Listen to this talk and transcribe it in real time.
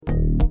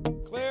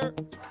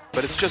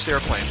but it's just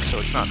airplanes, so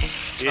it's not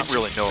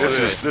really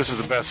noise. This is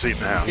the best seat in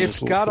the house. It's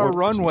got a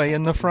runway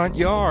in the front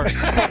yard.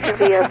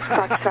 Via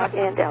Foxtrot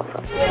and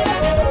Alpha.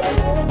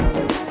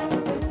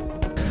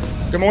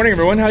 Good morning,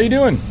 everyone. How you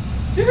doing?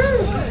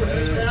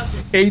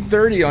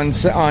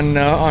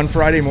 8:30 on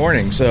Friday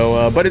morning.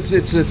 So, but it's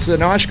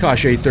an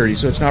Oshkosh 8:30,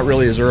 so it's not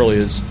really as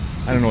early as,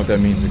 I don't know what that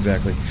means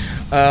exactly.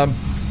 I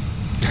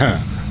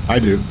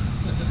do.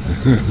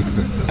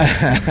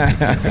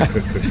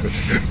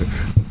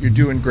 You're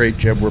doing great,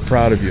 Jeb. We're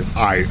proud of you.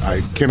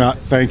 I cannot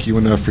thank you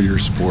enough for your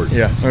support.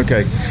 Yeah.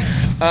 Okay.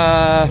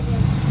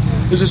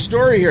 There's a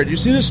story here. Did you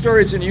see this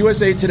story? It's in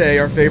USA Today,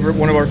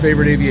 one of our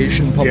favorite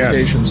aviation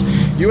publications.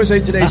 Yes. USA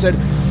Today said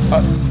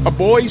a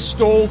boy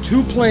stole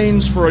 2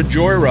 planes for a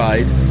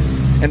joyride,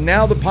 and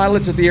now the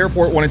pilots at the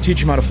airport want to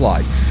teach him how to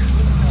fly.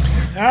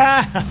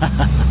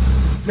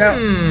 Now,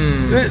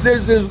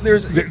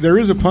 there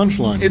is a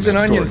punchline. It's an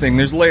onion thing.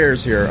 There's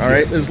layers here. All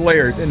right, there's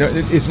layers.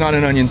 It's not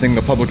an onion thing.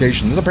 The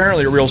publication. It's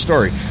apparently a real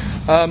story.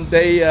 A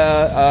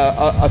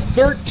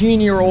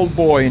 13-year-old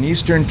boy in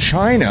eastern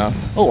China.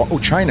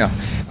 China.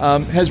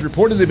 Has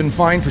reportedly been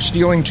fined for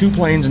stealing 2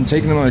 planes and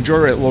taking them on a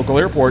joyride at a local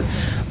airport.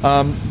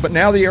 But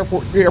now the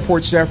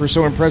airport staff are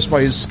so impressed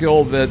by his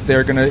skill that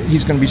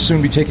he's going to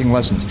soon be taking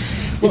lessons.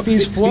 Well, if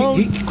he's flown,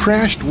 he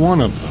crashed one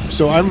of them,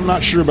 so I'm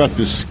not sure about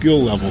this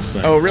skill level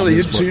thing. Oh,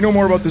 really? So you know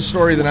more about this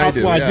story than I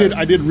do? Well, yeah.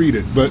 I did read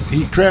it, but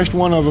he crashed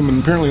one of them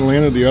and apparently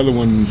landed the other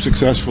one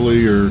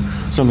successfully or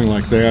something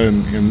like that,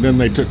 and then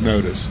they took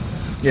notice.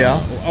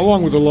 Yeah,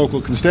 along with the local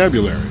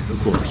constabulary,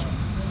 of course.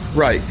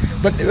 Right,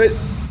 but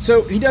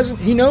so he doesn't.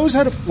 He knows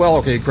how to. Well,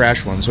 okay, he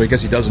crashed one, so I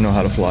guess he doesn't know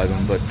how to fly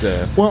them. But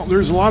well,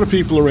 there's a lot of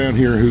people around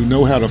here who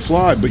know how to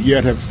fly, but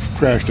yet have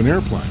crashed an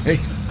airplane. Hey,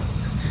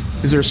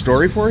 is there a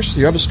story for us? Do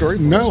you have a story?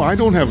 No, I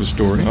don't have a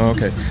story. Oh,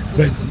 okay,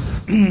 but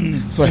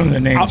some of the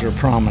names are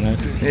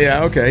prominent.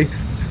 Yeah, okay.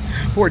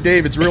 Poor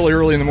Dave. It's really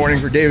early in the morning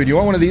for David. You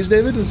want one of these,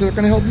 David? Is that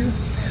going to help you?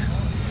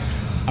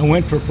 I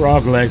went for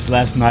frog legs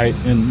last night,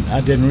 and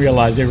I didn't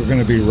realize they were going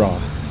to be raw.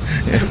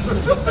 Yeah.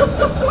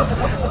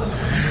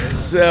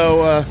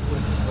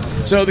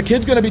 So the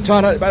kid's going to be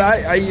taught, but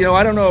I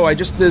don't know.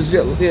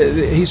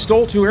 He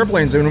stole 2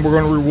 airplanes, and we're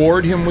going to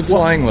reward him with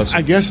flying lessons.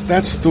 I guess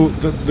that's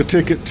the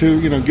ticket to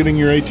getting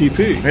your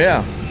ATP.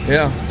 Yeah.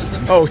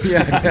 Oh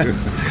yeah.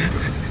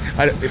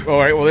 All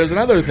right. Well, there's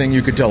another thing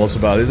you could tell us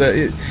about.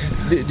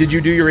 Did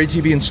you do your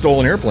ATP in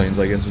stolen airplanes?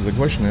 I guess is the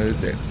question.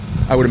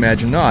 I would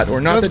imagine not, or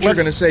not that you're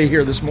going to say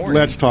here this morning.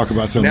 Let's talk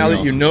about something now else.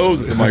 That you know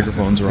that the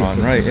microphones are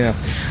on, right? Yeah.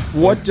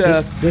 What?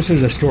 This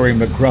is a story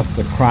McGruff,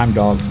 the crime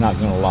dog's not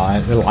going to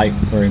like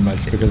very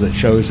much because it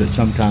shows that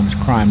sometimes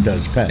crime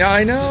does pay. Yeah,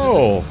 I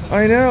know.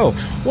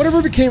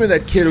 Whatever became of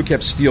that kid who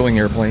kept stealing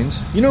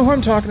airplanes? You know who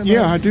I'm talking about?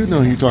 Yeah, I do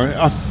know who you're talking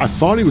about. I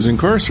thought he was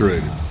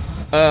incarcerated.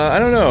 I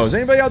don't know. Does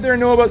anybody out there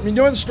know about? You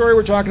know the story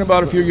we're talking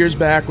about a few years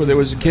back, where there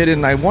was a kid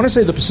in, I want to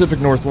say, the Pacific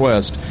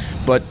Northwest,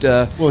 but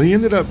well, he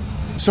ended up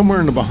somewhere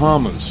in the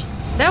Bahamas.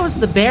 That was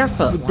the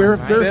Barefoot one,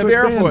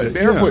 right?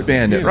 Barefoot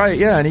Bandit, right?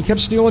 Yeah, and he kept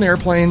stealing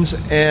airplanes,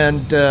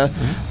 and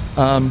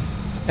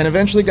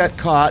eventually got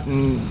caught.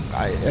 And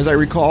as I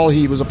recall,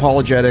 he was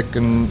apologetic,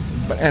 and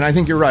I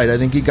think you're right. I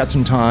think he got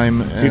some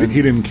time. He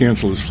didn't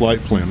cancel his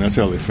flight plan. That's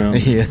how they found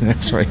him. Yeah,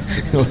 that's right.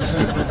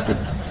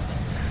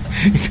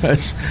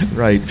 Because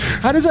right,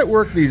 how does that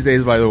work these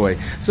days? By the way,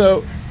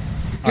 so.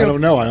 I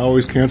don't know. I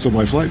always cancel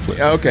my flight plan.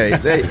 Okay,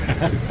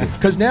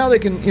 because now they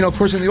can. Of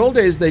course, in the old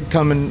days, they'd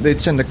come and they'd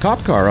send a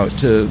cop car out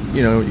to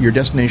your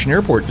destination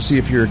airport to see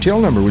if your tail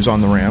number was on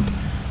the ramp,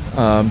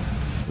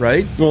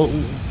 right? Well,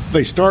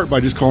 they start by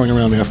just calling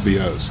around the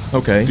FBOs.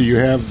 Okay. Do you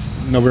have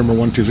November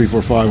 1, 2, 3,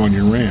 4, 5 on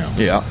your ramp?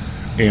 Yeah.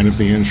 And if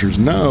the answer is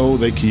no,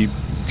 they keep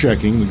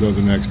checking. We go to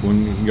the next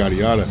one. Yada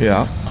yada.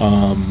 Yeah.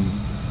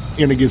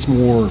 And it gets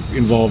more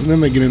involved, and then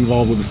they get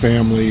involved with the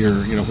family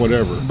or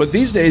whatever. But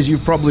these days,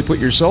 you've probably put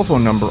your cell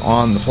phone number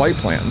on the flight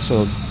plan,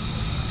 so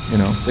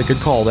they could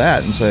call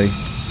that and say,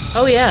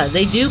 "Oh yeah,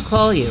 they do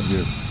call you.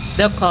 Yeah.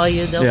 They'll call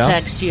you. They'll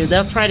text you.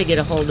 They'll try to get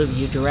a hold of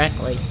you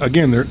directly."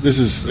 Again, this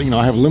is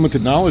I have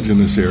limited knowledge in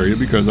this area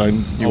because I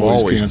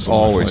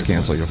always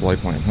cancel your flight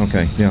plan.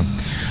 Okay, yeah,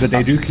 but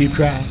they do keep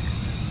track.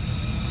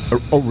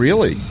 Oh,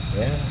 really?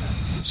 Yeah.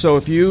 So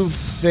if you've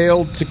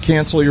failed to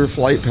cancel your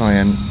flight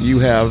plan, you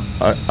have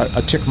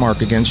a tick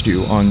mark against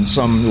you on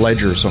some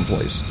ledger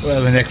someplace.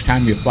 Well, the next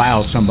time you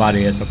file,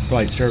 somebody at the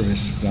flight service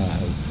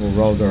will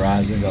roll their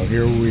eyes and go,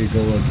 "Here we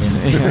go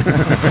again."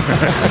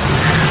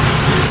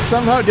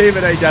 Somehow,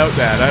 David, I doubt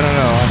that. I don't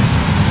know.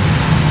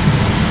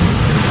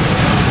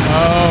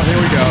 Oh,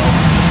 here we go.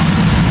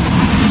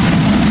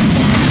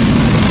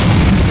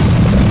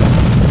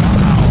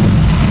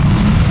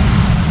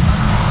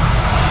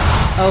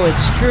 Oh,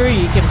 it's true.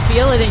 You can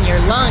feel it in your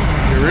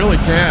lungs. You really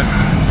can.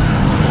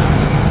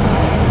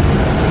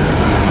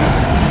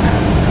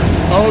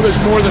 Oh, there's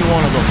more than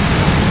one of them.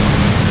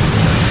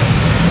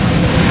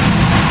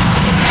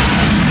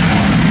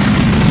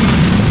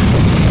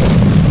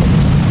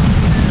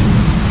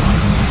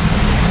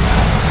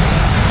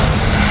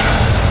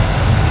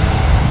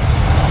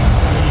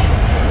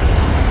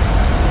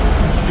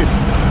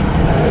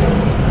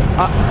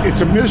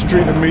 It's a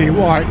mystery to me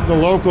why the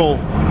local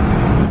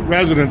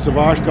residents of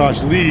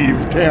Oshkosh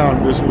leave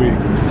town this week.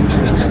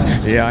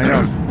 Yeah, I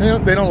know.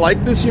 They don't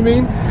like this, you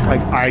mean?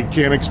 I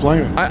can't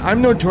explain it.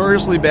 I'm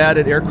notoriously bad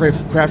at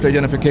aircraft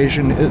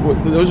identification.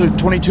 Those are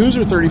 22s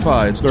or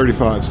 35s?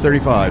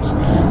 35s.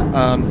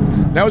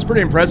 That was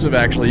pretty impressive,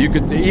 actually. You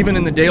could, even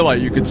in the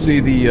daylight, you could see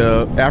the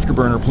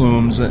afterburner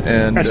plumes.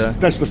 And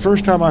that's the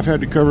first time I've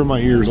had to cover my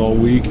ears all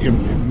week,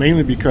 and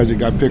mainly because it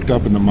got picked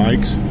up in the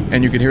mics.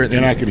 And you could hear it.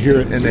 And I could hear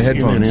it in the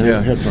headphones.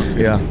 Headphones.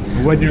 Yeah.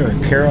 Wasn't there a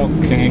Carole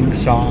King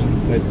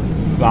song that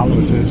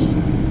follows this?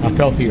 I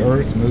felt the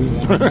earth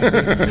move.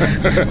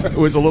 It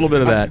was a little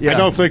bit of that. Yeah. I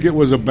don't think it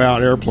was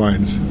about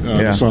airplanes,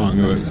 the song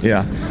of it.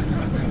 Yeah.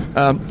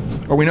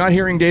 Are we not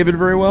hearing David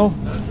very well?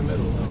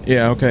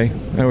 Yeah, okay.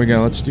 There we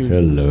go. Let's do...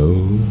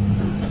 Hello.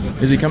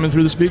 Is he coming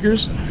through the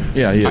speakers?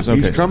 Yeah, he is. Okay.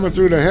 He's coming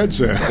through the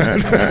headset.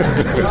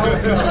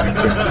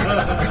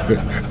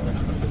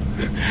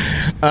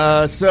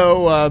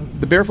 So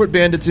the Barefoot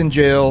Bandit's in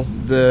jail.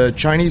 The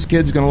Chinese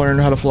kid's going to learn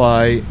how to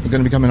fly. They're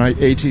going to become an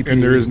ATP.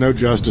 And there is no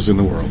justice in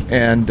the world.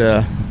 And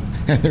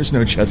there's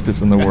no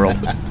justice in the world.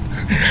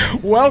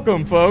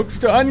 Welcome, folks,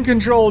 to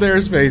Uncontrolled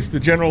Airspace, the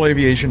General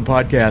Aviation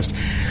Podcast.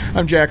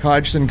 I'm Jack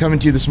Hodgson, coming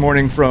to you this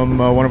morning from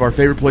one of our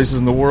favorite places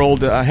in the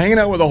world, hanging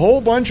out with a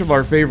whole bunch of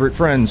our favorite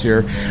friends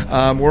here.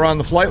 We're on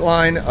the flight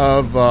line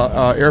of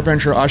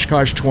AirVenture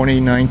Oshkosh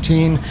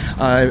 2019,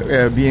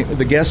 being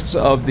the guests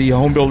of the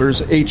Home Builders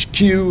HQ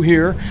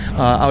here,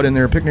 out in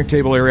their picnic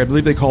table area. I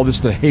believe they call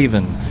this the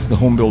Haven, the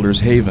Home Builders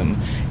Haven.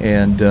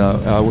 And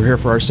we're here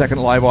for our second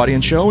live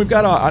audience show. We've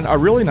got a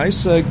really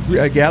nice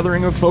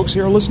gathering of folks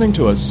here listening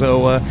to us.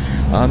 So,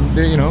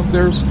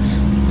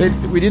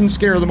 we didn't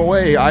scare them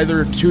away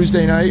either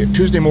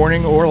Tuesday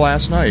morning, or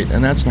last night,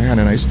 and that's kind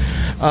of nice.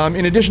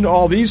 In addition to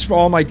all these,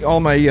 all my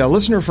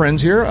listener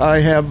friends here, I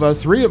have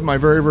three of my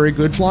very, very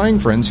good flying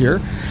friends here.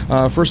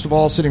 First of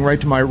all, sitting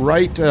right to my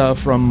right,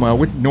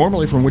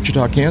 normally from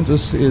Wichita,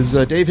 Kansas, is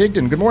Dave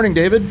Higdon. Good morning,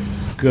 David.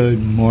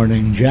 Good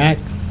morning, Jack.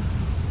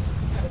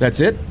 That's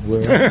it?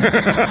 We're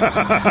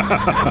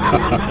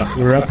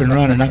up and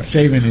running. I'm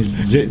saving as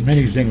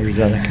many zingers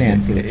as I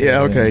can for the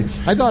Yeah, okay.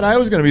 I thought I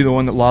was going to be the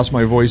one that lost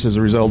my voice as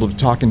a result of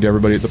talking to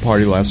everybody at the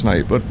party last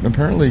night, but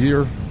apparently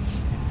you're...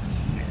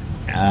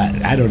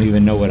 I don't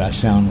even know what I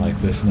sound like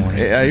this morning.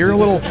 Yeah, you're a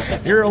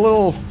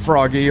little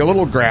froggy, a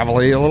little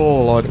gravelly, a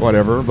little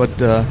whatever, but...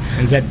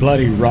 Is that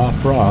bloody raw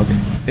frog?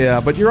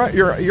 Yeah, but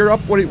you're up.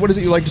 What is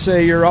it you like to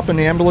say? You're up and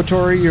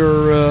ambulatory.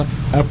 You're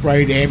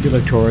upright,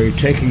 ambulatory,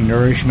 taking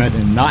nourishment,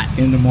 and not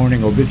in the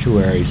morning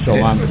obituary. So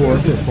I'm 4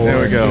 for 4.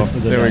 There we go.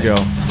 There we go.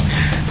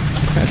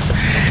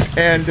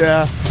 And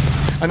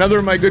another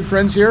of my good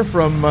friends here,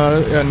 from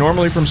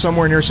normally from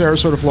somewhere near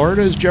Sarasota,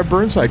 Florida, is Jeb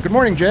Burnside. Good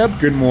morning, Jeb.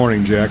 Good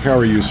morning, Jack. How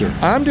are you, sir?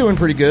 I'm doing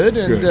pretty good.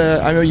 And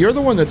I know you're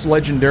the one that's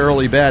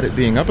legendarily bad at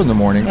being up in the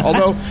morning,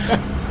 although.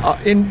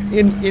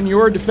 In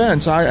your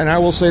defense, I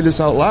will say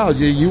this out loud,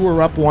 you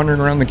were up wandering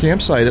around the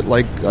campsite at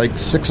like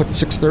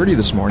 6:30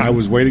 this morning. I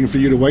was waiting for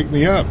you to wake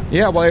me up.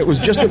 Yeah, well, it was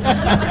just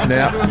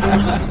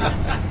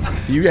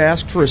you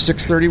asked for a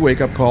 6:30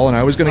 wake-up call, and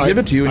I was going to give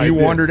it to you, and you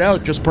wandered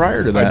out just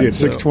prior to that. I did.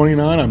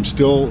 6:29. I'm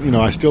still,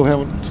 I still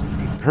haven't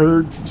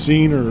heard,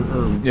 seen, or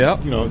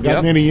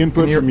gotten any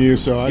input from you.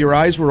 So your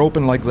eyes were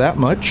open like that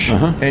much,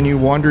 and you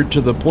wandered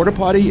to the porta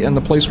potty and the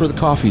place where the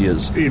coffee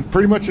is.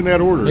 Pretty much in that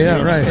order.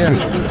 Yeah, right.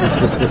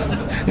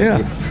 Yeah,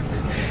 yeah.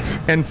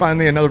 And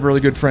finally, another really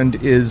good friend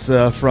is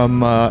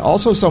from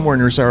also somewhere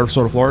near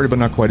Sarasota, Florida, but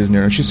not quite as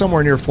near. She's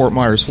somewhere near Fort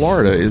Myers,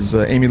 Florida. Is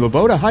Amy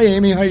Laboda? Hi,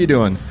 Amy. How you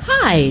doing?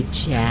 Hi,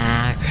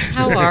 Jack.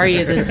 How are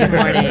you this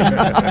morning?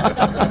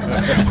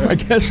 I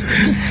guess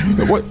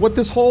what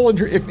this whole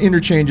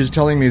interchange is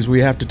telling me is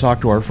we have to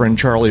talk to our friend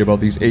Charlie about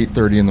these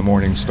 8:30 in the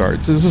morning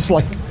starts. Is this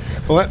like?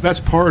 Well,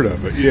 that's part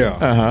of it. Yeah.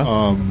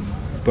 Yeah.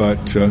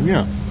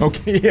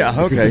 Okay. Yeah.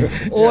 Okay.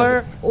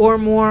 Or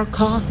more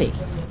coffee.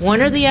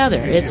 One or the other.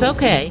 It's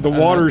okay. The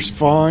water's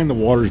fine. The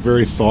water's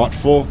very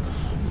thoughtful.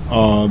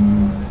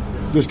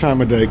 This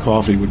time of day,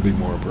 coffee would be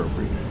more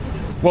appropriate.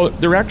 Well,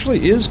 there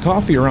actually is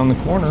coffee around the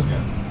corner.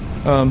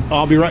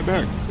 I'll be right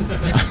back.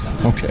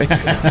 Okay.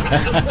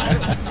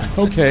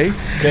 Okay.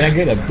 Can I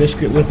get a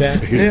biscuit with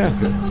that? Yeah.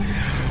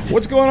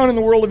 What's going on in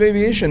the world of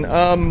aviation?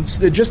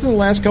 Just in the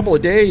last couple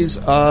of days,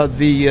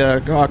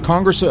 the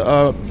Congress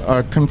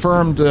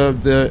confirmed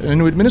the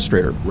new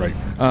administrator. Right.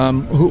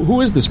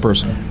 Who is this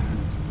person?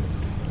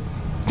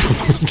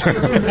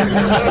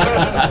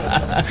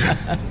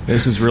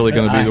 This is really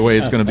going to be the way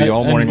it's going to be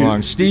all morning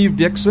long. Steve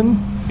Dixon.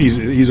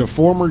 He's a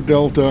former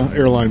Delta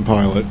airline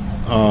pilot.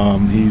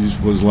 He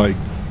was like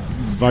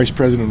vice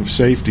president of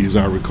safety, as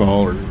I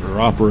recall, or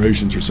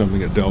operations or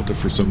something at Delta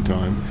for some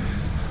time.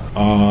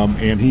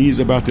 And he's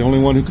about the only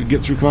one who could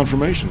get through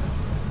confirmation.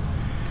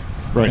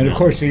 Right. And of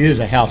course, he is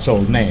a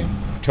household name.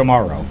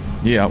 Tomorrow.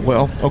 Yeah.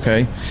 Well.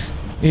 Okay.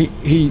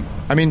 He.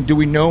 I mean, do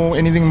we know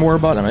anything more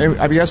about him?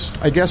 I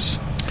guess.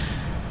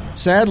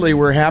 Sadly,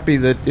 we're happy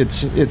that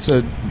it's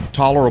a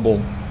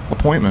tolerable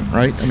appointment,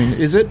 right? I mean,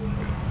 is it?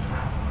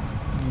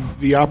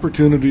 The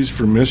opportunities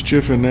for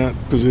mischief in that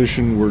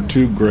position were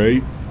too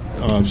great.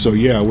 So,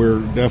 yeah, we're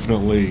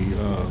definitely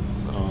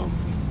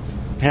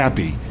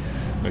happy,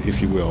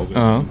 if you will,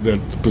 that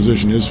the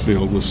position is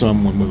filled with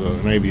someone with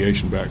an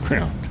aviation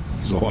background,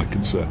 is all I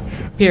can say.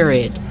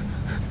 Period.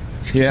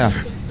 Yeah.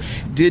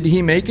 Did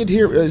he make it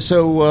here?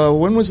 So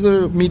when was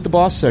the Meet the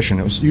Boss session?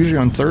 It was usually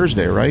on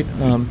Thursday, right?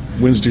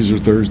 Wednesdays or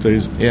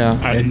Thursdays.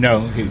 Yeah.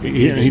 No,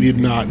 he did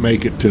not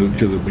make it to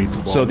the Meet the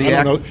Boss. So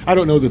I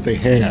don't know that they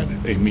had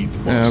a Meet the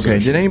Boss okay.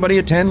 session. Did anybody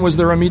attend? Was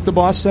there a Meet the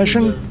Boss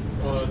session?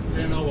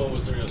 Dan Elwell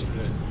was there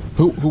yesterday.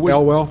 Who was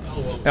Elwell?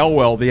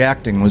 Elwell, the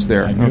acting, was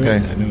there. I knew Okay.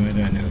 it, I knew it.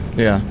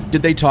 Yeah.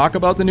 Did they talk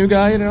about the new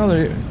guy?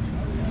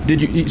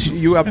 Did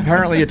you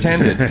apparently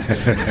attended?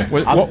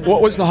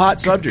 What was the hot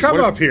subject? Come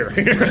up here.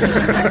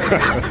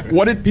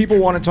 What did people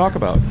want to talk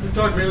about? We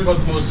talked mainly about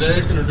the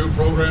Mosaic and our new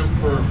program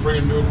for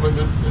bringing new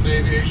equipment into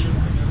aviation,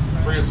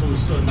 bringing some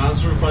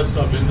non-certified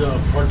stuff into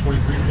Part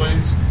 23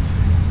 planes.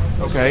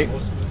 Okay.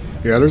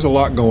 Yeah, there's a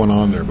lot going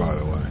on there, by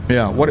the way.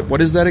 Yeah. What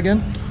is that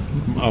again?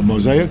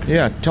 Mosaic?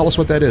 Yeah. Tell us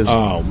what that is.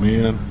 Oh,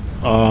 man.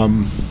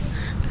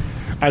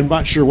 I'm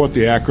not sure what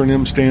the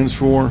acronym stands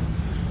for,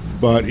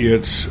 but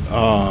it's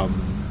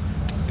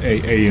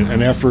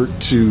an effort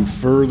to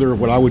further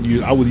what I would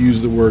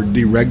use the word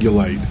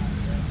deregulate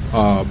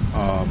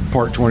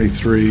Part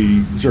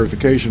 23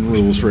 certification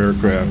rules for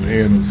aircraft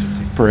and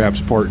perhaps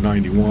Part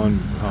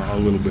 91 a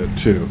little bit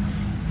too.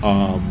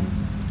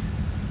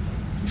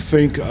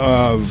 Think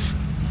of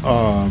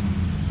a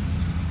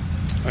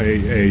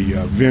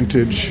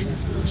vintage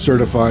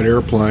certified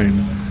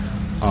airplane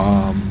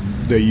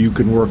that you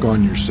can work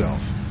on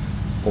yourself,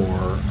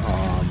 or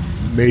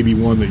maybe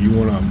one that you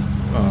want to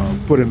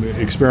put in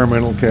the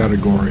experimental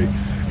category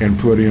and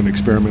put in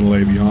experimental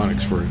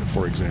avionics,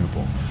 for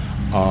example.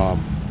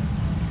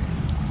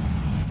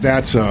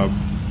 That's a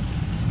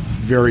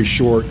very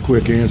short,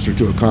 quick answer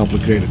to a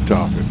complicated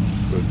topic.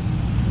 But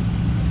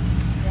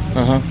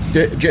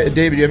David,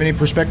 do you have any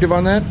perspective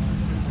on that?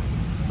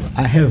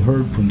 I have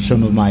heard from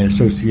some of my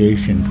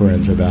association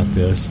friends about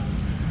this.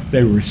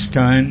 They were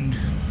stunned.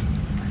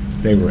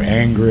 They were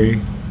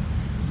angry.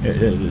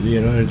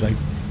 It's like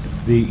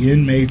the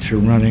inmates are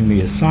running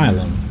the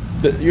asylum.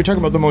 You're talking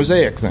about the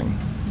Mosaic thing.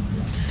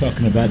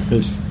 Talking about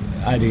this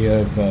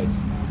idea of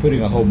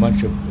putting a whole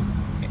bunch of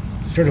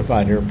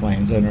certified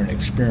airplanes under an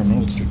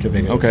experimental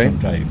certificate of some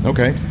type.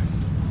 Okay.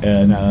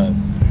 And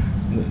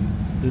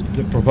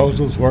the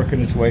proposal's working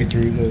its way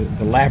through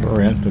the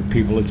labyrinth of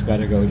people it's got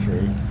to go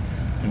through.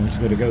 And it's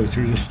got to go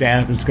through the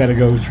staff. It's got to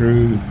go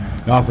through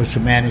the Office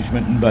of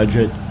Management and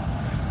Budget.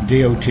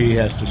 DOT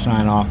has to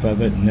sign off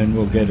of it, and then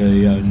we'll get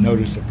a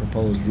notice of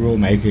proposed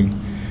rulemaking,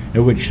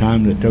 at which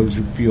time that those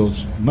who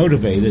feels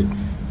motivated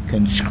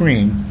can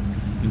scream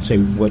and say,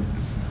 what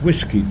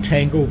whiskey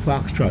Tango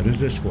Foxtrot is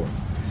this for?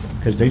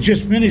 Because they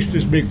just finished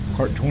this big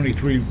Part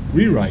 23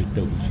 rewrite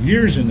that was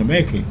years in the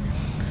making.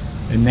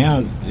 And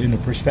now, in the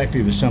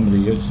perspective of some of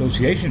the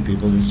association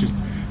people, it's just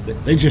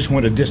they just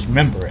want to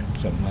dismember it.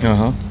 Something like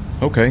that.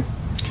 Okay.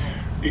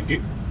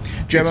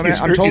 Jeb,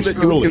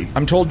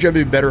 I'm told Jeb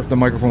would be better if the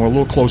microphone were a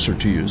little closer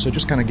to you, so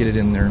just kind of get it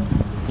in there.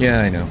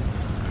 Yeah, I know.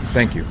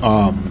 Thank you.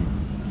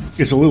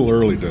 It's a little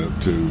early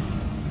to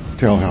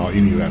tell how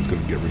any of that's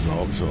going to get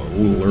resolved, so a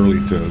little early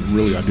to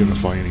really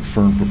identify any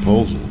firm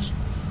proposals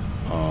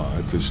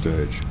at this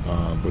stage.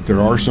 But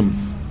there are some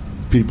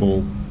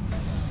people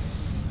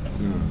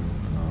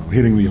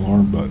hitting the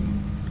alarm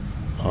button.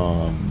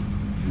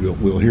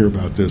 We'll hear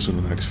about this in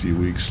the next few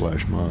weeks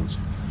 / months.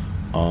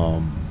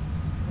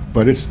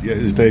 But it's,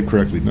 as Dave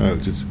correctly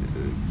notes, this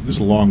is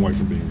a long way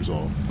from being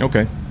resolved.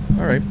 Okay.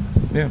 All right.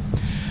 Yeah.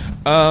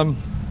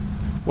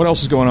 What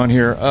else is going on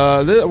here?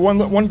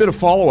 One bit of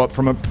follow-up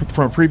from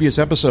a previous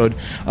episode.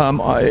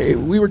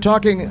 We were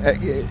talking...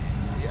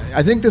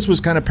 I think this was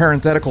kind of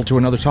parenthetical to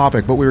another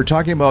topic, but we were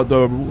talking about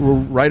the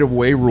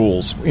right-of-way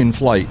rules in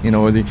flight.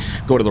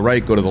 Go to the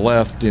right, go to the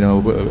left,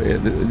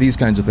 these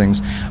kinds of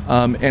things.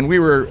 And we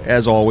were,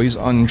 as always,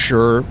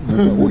 unsure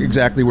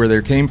exactly where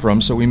they came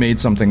from, so we made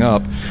something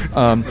up.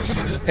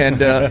 And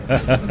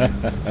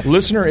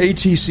listener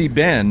ATC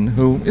Ben,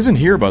 who isn't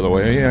here, by the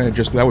way,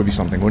 that would be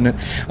something, wouldn't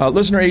it?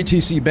 Listener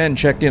ATC Ben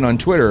checked in on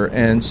Twitter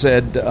and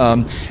said,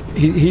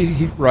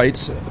 he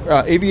writes,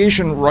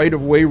 aviation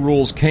right-of-way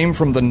rules came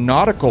from the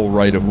nautical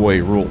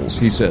right-of-way rules,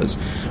 he says.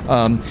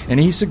 And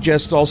he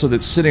suggests also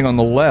that sitting on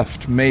the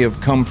left may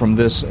have come from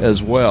this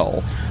as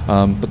well.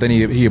 But then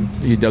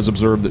he does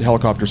observe that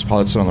helicopters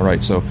pilots sit on the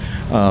right. So,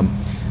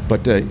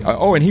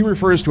 and he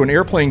refers to an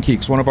Airplane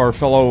Geeks, one of our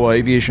fellow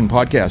aviation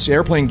podcasts.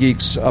 Airplane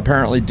Geeks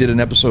apparently did an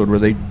episode where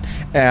they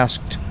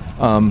asked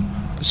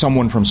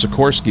someone from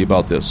Sikorsky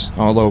about this,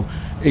 although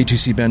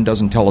ATC Ben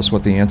doesn't tell us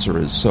what the answer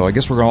is. So I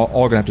guess we're all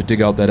going to have to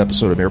dig out that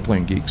episode of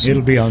Airplane Geeks.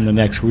 It'll be on the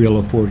next Wheel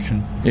of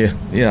Fortune. Yeah.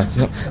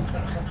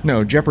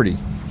 No, Jeopardy.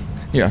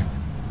 Yeah.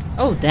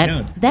 Oh,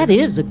 that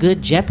is a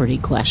good Jeopardy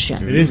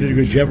question. It is a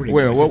good Jeopardy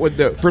Well, question. what would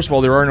first of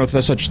all,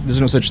 there's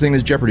no such thing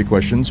as Jeopardy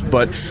questions,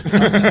 but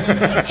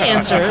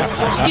Answers.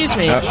 Excuse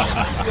me.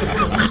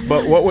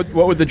 but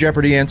what would the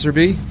Jeopardy answer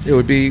be? It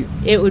would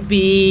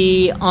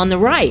be on the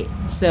right.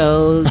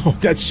 So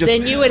that's just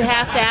then you would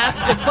have to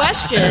ask the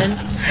question: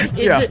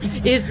 Yeah.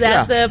 Is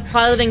that the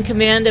pilot in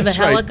command of That's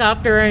a right.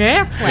 helicopter or an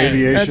airplane?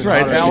 Aviation. That's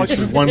right,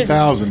 Alex.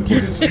 1,000,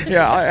 please.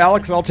 Yeah,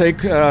 Alex, I'll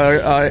take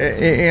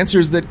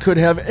answers that could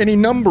have any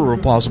number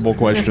of possible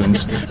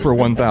questions for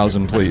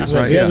 1,000, please.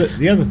 Well, Right?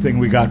 the other thing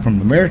we got from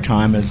the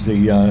Maritime is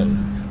the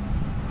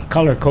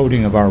color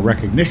coding of our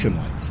recognition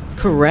lights.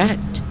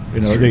 Correct.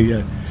 You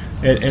know,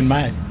 and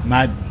my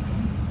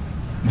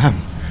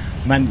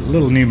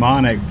little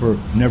mnemonic for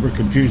never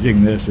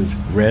confusing this is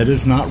red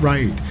is not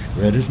right,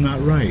 red is not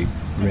right,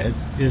 red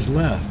is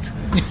left.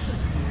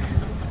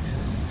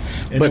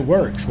 And But- it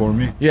works for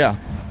me. Yeah.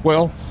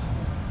 Well,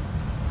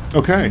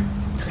 Okay.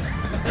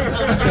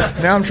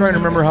 now I'm trying to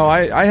remember how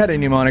I had a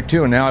mnemonic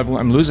too, and now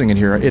I'm losing it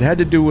here. It had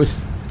to do with,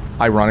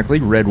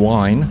 ironically, red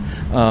wine.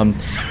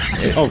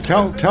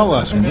 Tell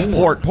us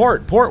more.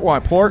 Port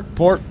wine,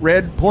 port,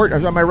 red, port.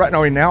 Am I right?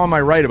 No, now am I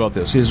right about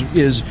this? Is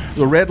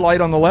the red light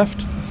on the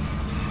left?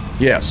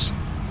 Yes.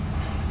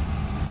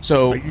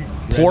 So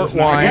port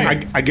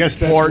wine. I guess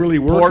that's port, really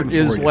working port for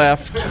is you.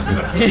 left.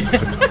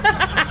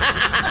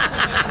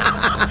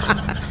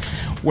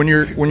 When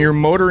you're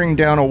motoring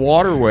down a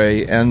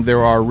waterway and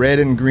there are red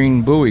and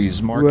green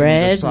buoys marking the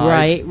Red, sides.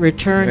 right,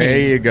 returning. There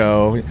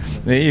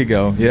you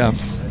go. Yeah.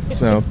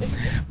 So.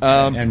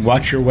 And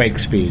watch your wake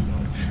speed.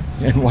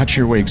 And watch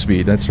your wake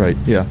speed. That's right.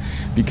 Yeah.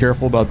 Be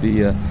careful about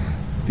the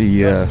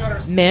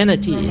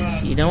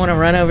Manatees. You don't want to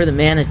run over the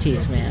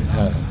manatees, man.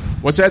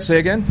 What's that? Say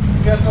again?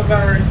 Yes, so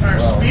our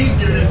speed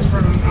units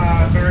from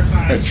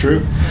Maritime. That's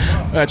true.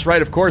 That's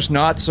right. Of course,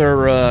 knots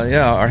are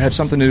have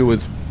something to do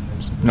with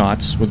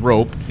knots, with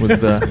rope,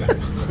 with.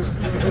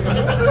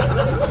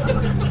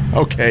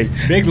 Okay.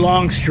 Big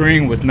long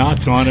string with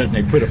knots on it, and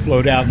they put a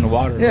float out in the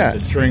water. Yeah. Let the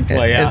string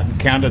play out and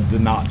counted the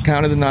knots.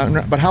 Counted the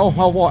knot, but how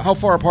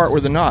far apart were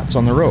the knots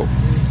on the rope?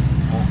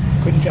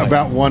 Couldn't tell you.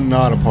 About one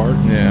knot apart.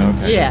 Yeah.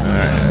 Okay. Yeah.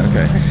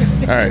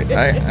 All right.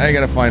 I got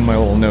to find my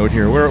little note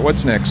here.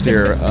 What's next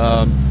here?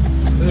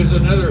 There's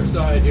another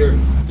side here.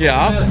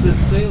 Yeah. Masted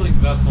sailing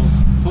vessels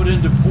put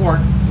into port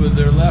with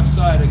their left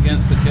side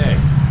against the quay.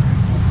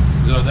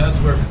 So that's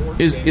where port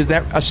came Is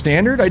that a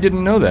standard? I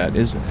didn't know that.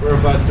 for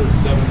about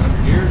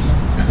 700 years.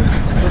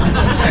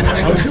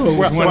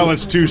 Well,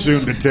 it's too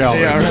soon to tell.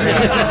 isn't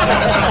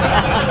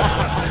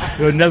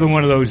it? Another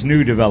one of those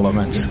new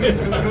developments.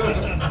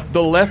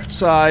 The left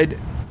side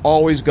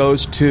always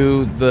goes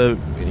to the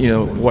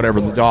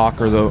whatever, the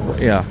dock or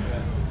the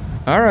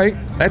All right,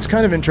 that's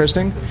kind of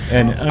interesting.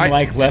 And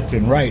unlike left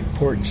and right,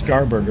 port and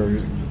starboard are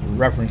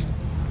referenced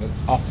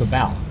off the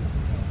bow.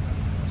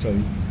 So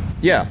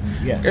Yeah.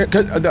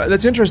 'Cause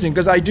That's interesting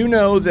because I do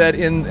know that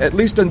at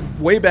least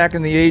way back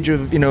in the age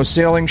of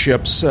sailing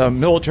ships,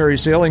 military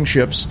sailing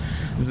ships,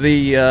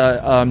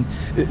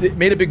 it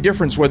made a big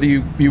difference whether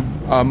you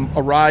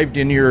arrived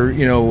in your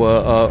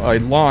a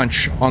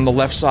launch on the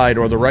left side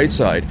or the right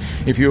side.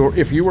 If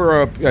you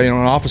were an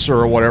officer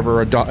or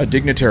whatever, a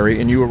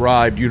dignitary, and you'd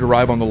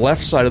arrive on the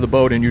left side of the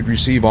boat and you'd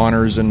receive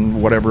honors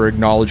and whatever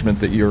acknowledgement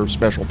that you're a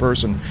special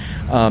person.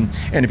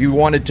 And if you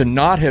wanted to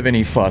not have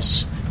any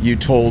fuss, you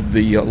told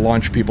the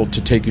launch people to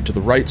take you to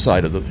the right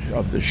side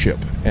of the ship,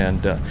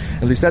 and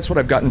at least that's what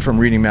I've gotten from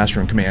reading Master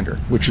and Commander,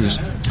 which is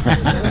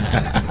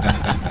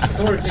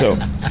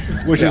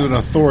which is an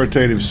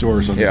authoritative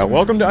source. On yeah.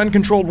 Welcome to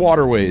Uncontrolled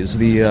Waterways,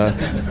 the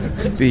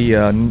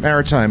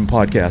maritime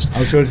podcast.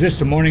 Oh, so is this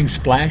the morning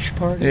splash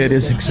party? It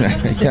is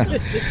exactly. Yeah.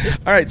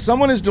 All right.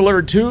 Someone has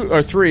delivered two.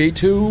 I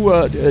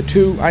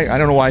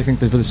don't know why I think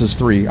that this is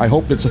three. I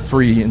hope it's a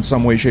three in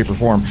some way, shape, or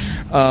form.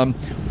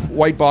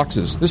 White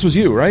boxes. This was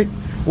you, right?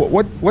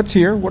 What's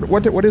here?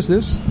 What is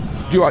this?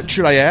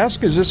 Should I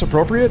ask? Is this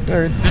appropriate?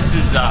 Or? This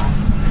is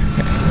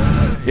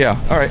Yeah.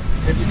 All right.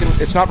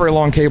 It's not very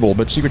long cable,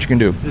 but see what you can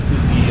do. This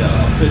is the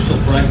official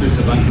breakfast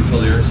of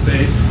Uncontrolled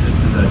Airspace.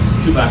 This is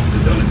just 2 boxes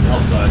of donuts to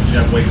help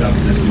Jeff wake up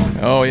this morning.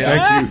 Oh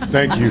yeah.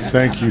 Thank you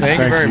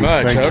very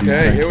much.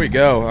 Okay, here we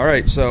go. All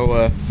right.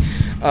 So,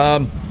 what are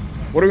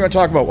we going to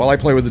talk about while I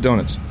play with the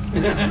donuts?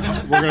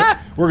 We're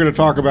going to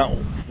talk about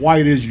why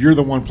it is you're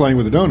the one playing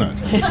with the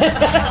donuts.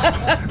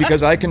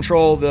 Because I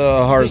control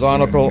the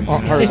horizontal,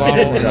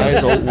 and I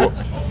go.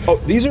 Oh,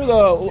 these are the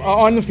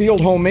on the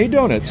field homemade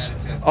donuts.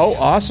 Oh,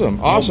 awesome!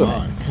 All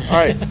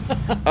right.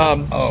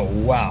 Oh,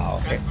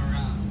 wow.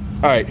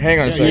 All right, hang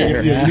on a second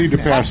here. You need to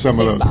pass some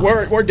of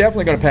those. We're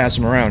definitely going to pass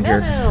them around here.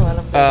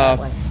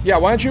 Yeah,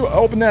 why don't you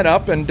open that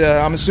up? And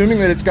I'm assuming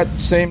that it's got the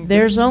same.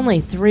 There's only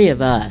 3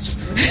 of us.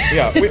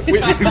 Yeah,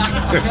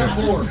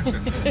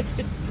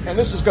 and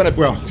this is going to.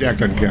 Well, Jack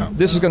doesn't count.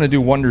 This is going to do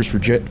wonders for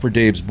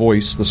Dave's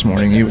voice this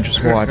morning. You would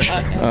just watch.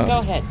 Go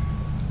ahead.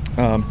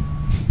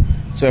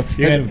 So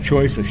you have a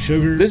choice of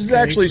sugar. This is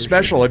actually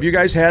special. Have you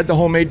guys had the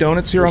homemade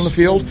donuts here on the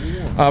field?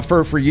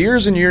 For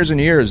years and years and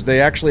years,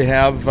 they actually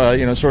have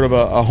sort of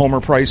a Homer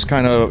Price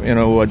kind of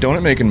a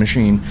donut making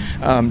machine.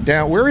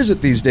 Down where is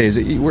it these days?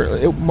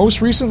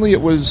 Most recently,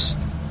 it was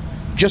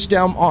just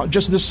down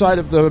just this side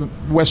of the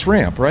West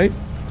Ramp, right?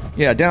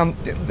 Yeah, down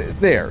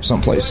there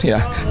someplace.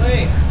 Yeah,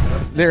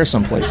 there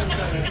someplace.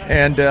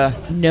 And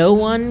no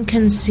one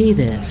can see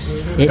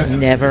this. It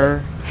never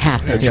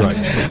happened. That's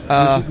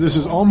right. This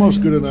is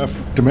almost good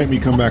enough to make me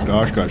come back to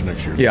Oshkosh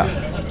next year.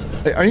 Yeah.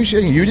 Are you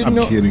saying you didn't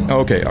know? I'm kidding. Oh,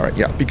 okay, all right,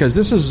 yeah. Because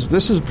this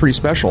is pretty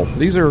special.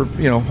 These are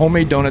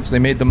homemade donuts. They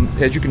made them,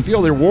 as you can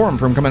feel, they're warm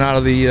from coming out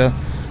of the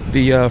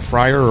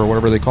fryer or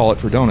whatever they call it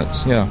for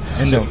donuts. Yeah.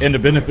 And the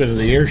benefit of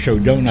the air show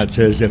donuts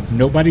is if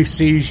nobody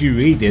sees you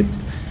eat it,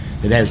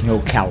 it has no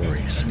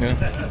calories. Yeah.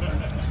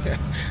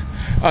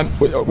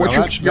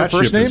 What's your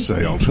first name?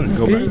 Sailed.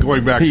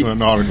 Going back to a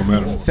nautical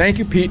metaphor. Thank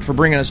you, Pete, for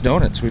bringing us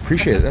donuts. We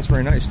appreciate it. That's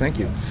very nice. Thank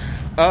you.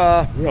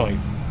 Really.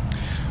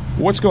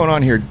 What's going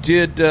on here?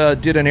 Did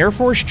an Air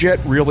Force jet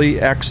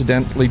really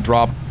accidentally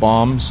drop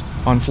bombs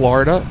on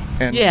Florida?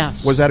 And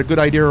yes. Was that a good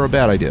idea or a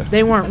bad idea?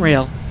 They weren't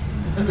real.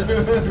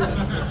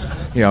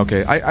 Yeah,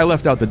 okay. I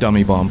left out the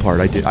dummy bomb part.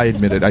 I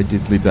admit it. I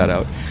did leave that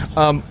out.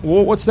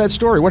 What's that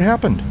story? What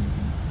happened?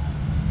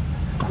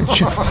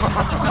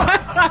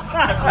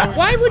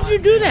 Why would you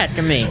do that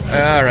to me?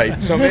 All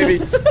right. So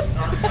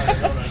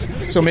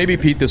maybe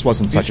Pete, this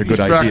wasn't such a good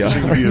idea. He's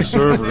practicing to be a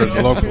server at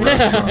the local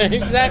restaurant.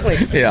 Exactly.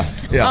 Yeah.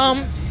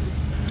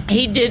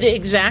 He did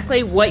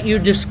exactly what you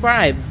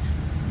described.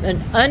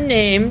 An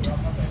unnamed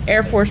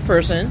Air Force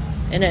person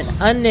in an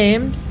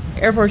unnamed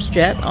Air Force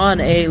jet on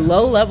a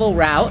low-level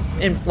route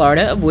in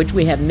Florida, of which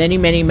we have many,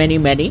 many, many,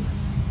 many,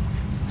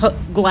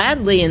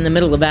 gladly in the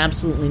middle of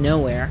absolutely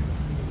nowhere,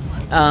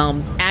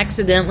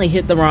 accidentally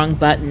hit the wrong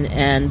button,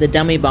 and the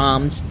dummy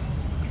bombs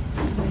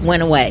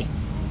went away.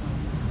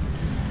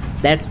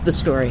 That's the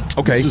story.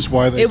 Okay. This is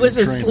why it was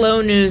a slow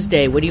news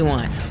day. What do you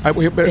want?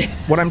 But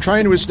what I'm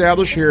trying to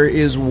establish here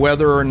is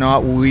whether or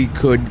not we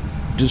could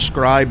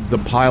describe the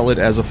pilot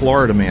as a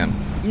Florida man.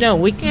 No,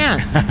 we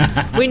can't.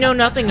 We know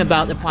nothing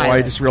about the pilot. Oh,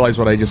 I just realized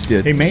what I just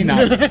did. He may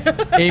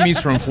not. Amy's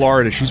from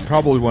Florida. She's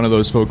probably one of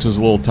those folks who's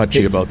a little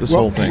touchy about this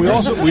whole thing.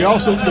 We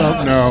also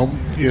don't know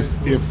if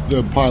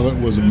the pilot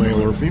was a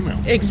male or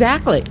female.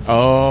 Exactly.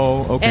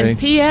 Oh, okay. And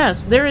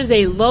P.S., there is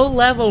a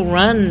low-level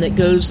run that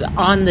goes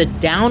on the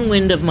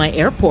downwind of my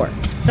airport.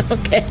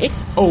 Okay?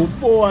 Oh,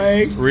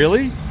 boy.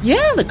 Really?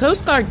 Yeah, the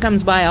Coast Guard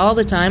comes by all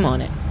the time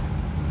on it.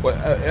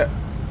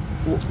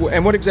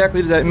 And what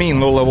exactly does that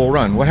mean, low-level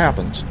run? What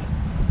happens?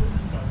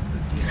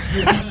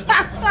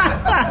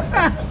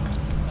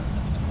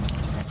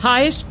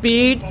 High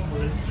speed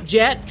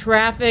jet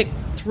traffic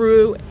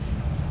through,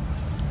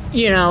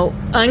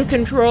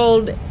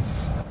 uncontrolled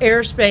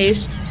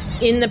airspace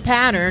in the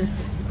pattern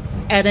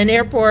at an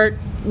airport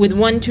with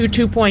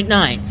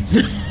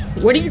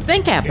 122.9. What do you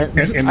think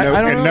happens? And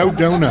no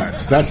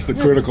donuts. That's the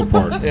critical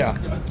part. Yeah.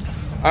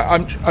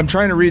 I'm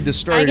trying to read this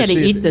story. I got to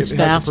eat if this it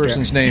faster. has a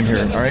person's name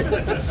here. All right.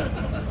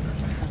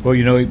 Well,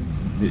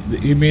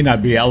 he may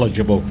not be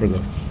eligible for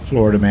the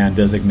Florida man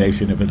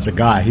designation if it's a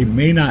guy. He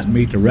may not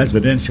meet the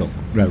residency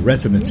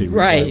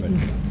right.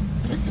 requirement.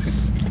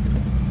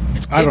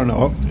 I don't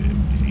know.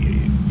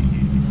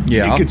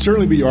 Yeah. It could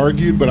certainly be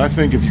argued, but I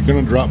think if you're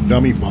going to drop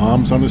dummy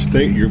bombs on the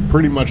state, you're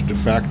pretty much de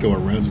facto a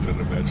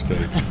resident of that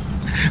state.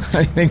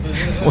 I think.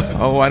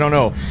 I don't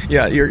know.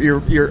 Yeah,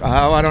 you're.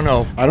 I don't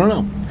know. I don't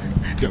know.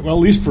 Well,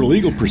 at least for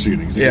legal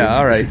proceedings. Yeah,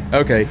 all right.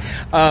 Okay.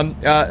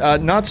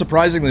 Not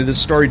surprisingly, this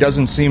story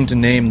doesn't seem to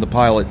name the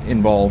pilot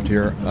involved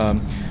here.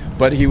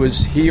 But he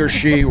or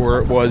she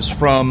was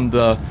from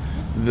the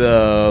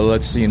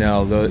let's see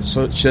now,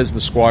 so it says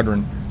the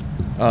squadron.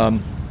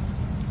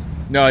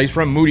 No, he's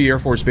from Moody Air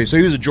Force Base. So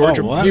he was a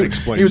Georgia. Oh, well, that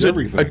explains he was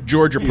everything. A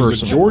Georgia person. He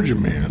was a Georgia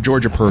man.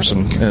 Georgia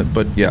person.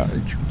 But yeah,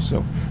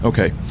 so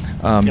okay.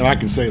 And I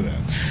can say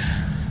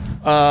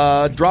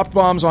that. Dropped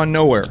bombs on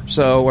nowhere.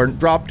 Or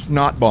dropped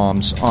not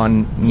bombs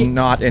on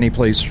not any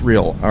place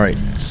real. All right.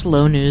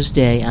 Slow news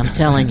day, I'm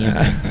telling you.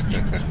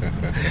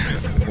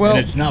 Well,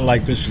 and it's not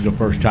like this is the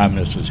first time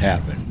this has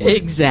happened.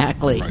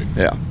 Exactly. Right.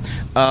 Yeah.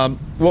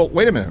 Well,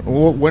 wait a minute.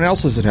 When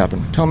else has it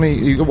happened? Tell me.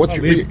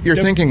 You're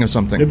thinking of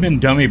something. There have been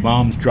dummy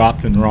bombs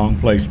dropped in the wrong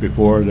place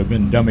before. There have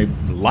been dummy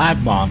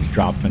live bombs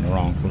dropped in the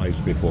wrong place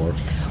before.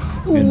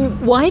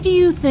 Why do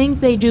you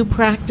think they do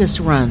practice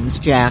runs,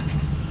 Jack?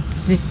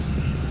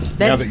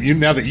 Now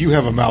that you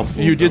have a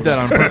mouthful. You did that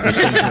on purpose.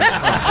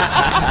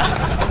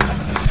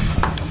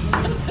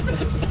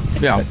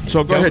 Yeah.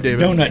 So go ahead,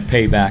 David. Donut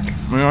payback.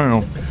 I don't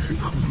know.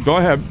 Go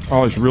ahead.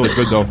 Oh, it's really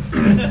good though.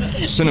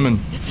 Cinnamon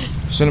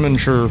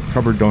sure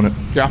covered donut.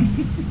 Yeah.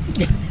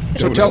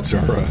 So Donuts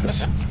are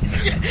us.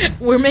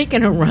 We're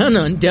making a run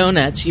on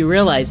donuts. You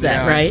realize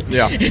that, right?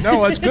 Yeah.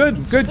 No, that's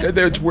good. Good.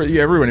 That's where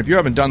everyone. If you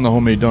haven't done the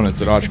homemade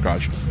donuts at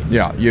Oshkosh,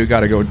 yeah, you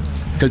got to go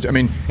Because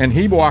and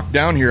he walked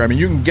down here.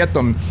 You can get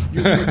them.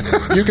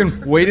 You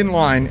can wait in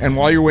line, and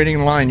while you're waiting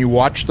in line, you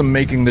watch them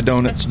making the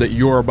donuts that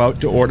you're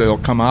about to order. They'll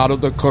come out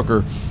of the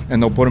cooker, and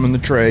they'll put them in the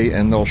tray,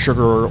 and they'll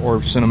sugar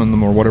or cinnamon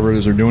them or whatever it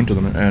is they're doing to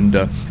them, and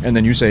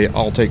then you say,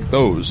 "I'll take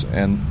those."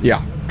 And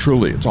yeah,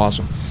 truly, it's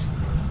awesome.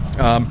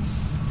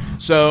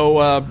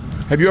 So,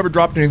 have you ever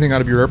dropped anything out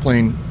of your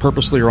airplane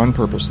purposely or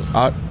unpurposely?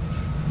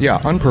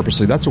 Yeah,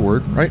 unpurposely. That's a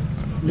word, right?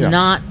 Yeah.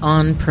 Not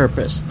on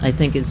purpose, I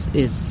think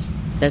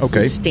that's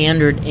the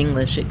standard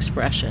English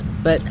expression.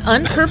 But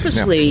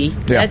unpurposely,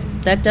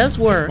 that does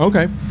work.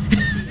 Okay.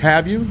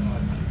 Have you?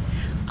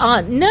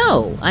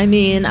 No. I've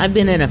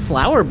been in a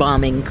flower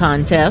bombing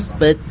contest,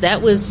 but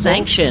that was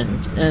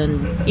sanctioned,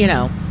 and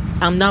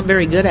I'm not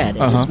very good at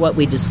it. Is what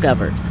we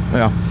discovered.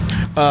 Yeah.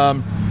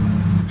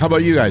 How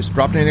about you guys?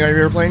 Dropped anything out of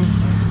your airplane?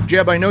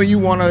 Jeb, I know you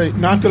want to...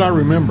 Not that I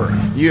remember.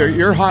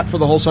 You're hot for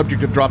the whole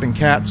subject of dropping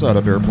cats out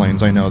of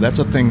airplanes, I know. That's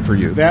a thing for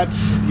you. That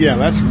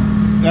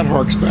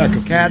harks back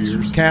a few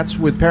years. Cats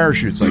with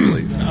parachutes, I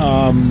believe.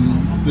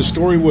 The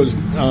story was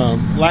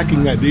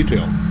lacking that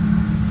detail.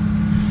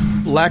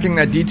 Lacking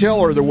that detail,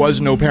 or there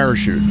was no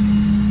parachute?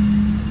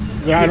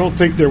 I don't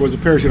think there was a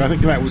parachute. I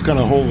think that was kind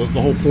of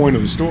the whole point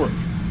of the story.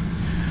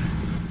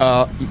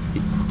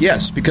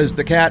 Yes, because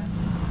the cat...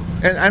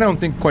 And I don't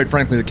think, quite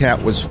frankly, the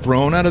cat was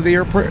thrown out of the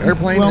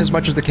airplane as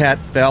much as the cat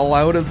fell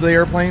out of the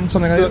airplane,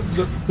 something like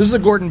that. This is a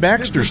Gordon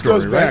Baxter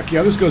story, right?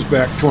 This goes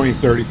back 20,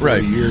 30,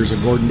 40 years. A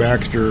Gordon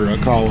Baxter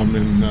column,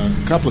 and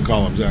a couple of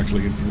columns,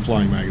 actually, in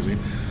Flying Magazine,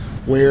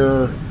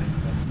 where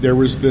there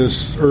was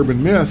this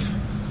urban myth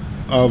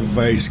of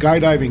a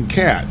skydiving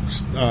cat.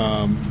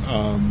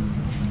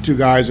 Two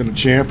guys and a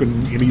champ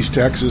in East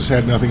Texas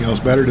had nothing else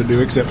better to do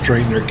except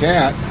train their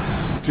cat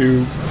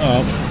to...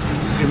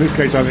 in this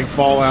case, I think,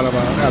 fall out of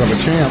a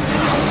champ.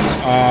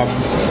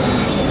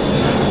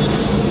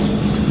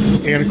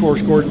 And, of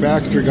course, Gordon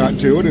Baxter got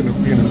to it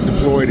and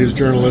deployed his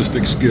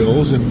journalistic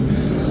skills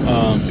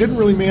and didn't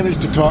really manage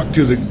to talk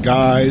to the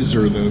guys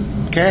or the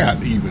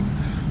cat even.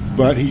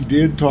 But he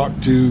did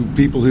talk to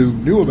people who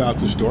knew about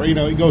the story.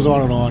 He goes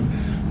on and on.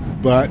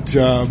 But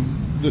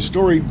the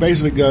story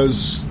basically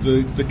goes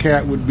the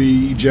cat would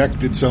be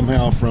ejected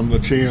somehow from the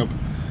champ.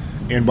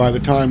 And by the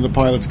time the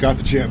pilots got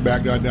the champ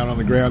back down on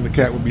the ground, the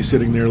cat would be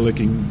sitting there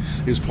licking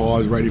his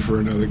paws, ready for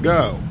another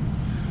go.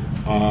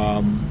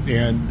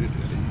 And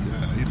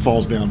it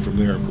falls down from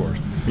there, of course.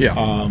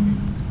 Yeah.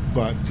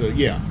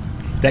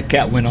 That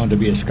cat went on to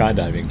be a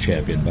skydiving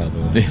champion, by the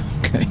way.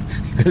 Okay.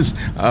 Because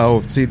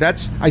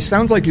it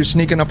sounds like you're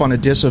sneaking up on a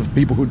diss of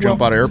people who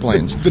jump out of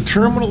airplanes. The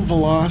terminal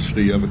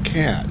velocity of a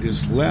cat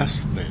is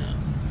less than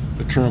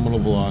the terminal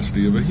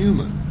velocity of a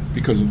human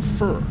because of the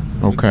fur.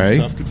 Okay.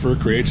 The tufted fur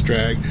creates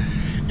drag,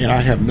 and I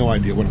have no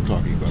idea what I'm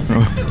talking about.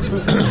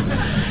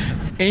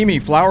 Amy,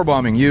 flower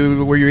bombing.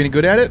 Were you any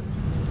good at it?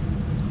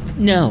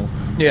 No.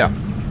 Yeah.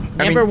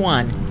 Never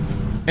won.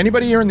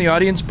 Anybody here in the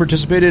audience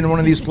participated in one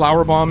of these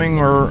flower bombing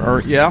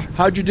or yeah?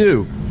 How'd you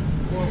do?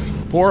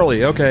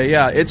 Poorly. Okay.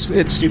 Yeah.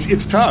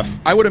 It's tough.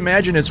 I would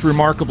imagine it's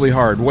remarkably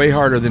hard. Way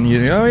harder than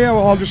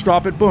I'll just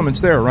drop it. Boom.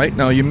 It's there. Right.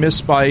 No, you miss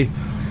by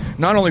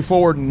not only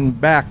forward and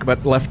back,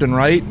 but left and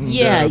right. And,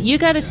 you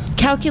got to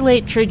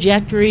calculate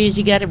trajectories.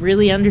 You got to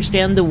really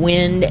understand the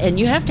wind, and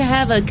you have to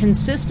have a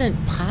consistent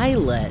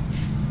pilot.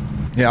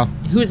 Yeah.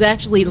 Who's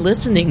actually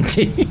listening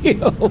to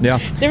you. Yeah.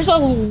 There's a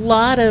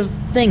lot of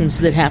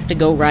things that have to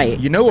go right.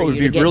 You know what would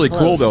be really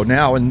cool, though,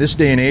 now, in this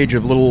day and age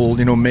of little,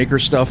 maker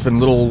stuff and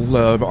little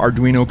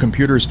Arduino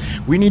computers,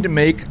 we need to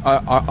make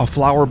a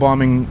flower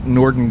bombing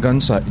Norden gun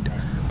sight.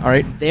 All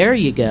right. There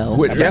you go.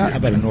 How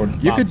about a Norden?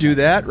 You could do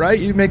that, right?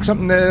 You make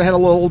something that had a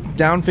little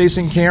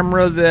down-facing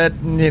camera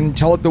and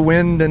tell it the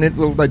wind, and it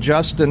will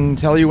adjust and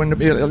tell you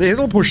when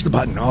it'll push the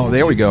button. Oh,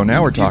 there we go.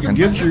 Now we're talking.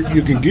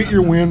 You can get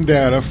your wind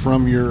data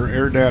from your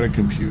air data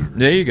computer.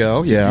 There you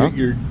go. Yeah. Get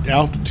your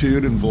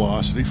altitude and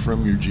velocity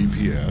from your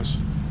GPS.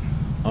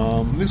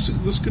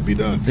 This could be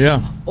done.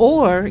 Yeah.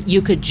 Or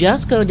you could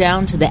just go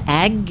down to the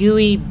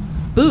AgGUI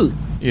booth.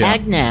 Yeah.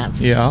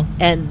 AgNav. Yeah.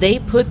 And they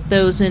put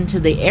those into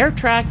the air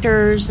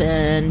tractors,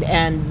 and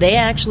they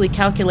actually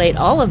calculate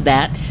all of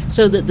that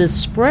so that the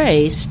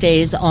spray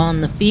stays on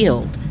the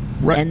field.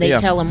 Right. And they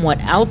tell them what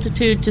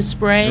altitude to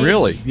spray.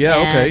 Really? Yeah,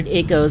 and okay.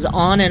 It goes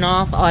on and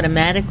off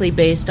automatically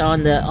based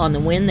on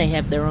the wind. They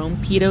have their own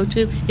pitot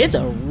tube. It's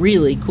a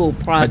really cool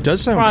It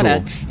does sound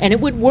product. cool. And it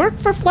would work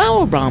for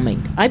flower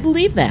bombing. I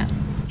believe that.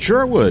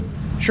 Sure it would.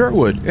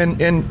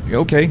 And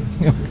okay.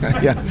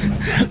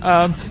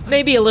 Yeah.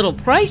 Maybe a little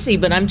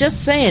pricey, but I'm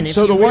just saying, if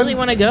you really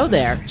want to go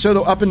there.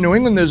 So up in New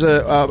England, there's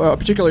a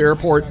particular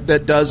airport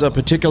that does a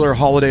particular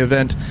holiday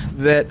event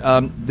that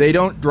they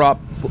don't drop.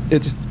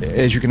 It's,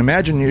 as you can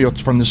imagine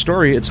from the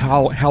story, it's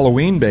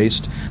Halloween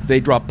based. They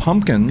drop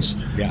pumpkins.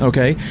 Yeah.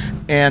 Okay,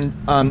 and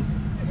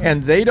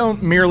And they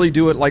don't merely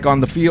do it like on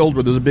the field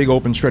where there's a big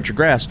open stretch of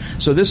grass.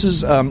 So this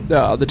is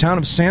the town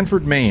of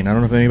Sanford, Maine. I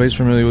don't know if anybody's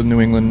familiar with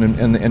New England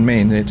and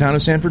Maine. The town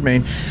of Sanford,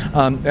 Maine.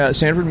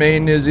 Sanford,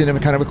 Maine is in a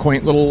kind of a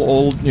quaint little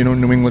old, New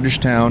Englandish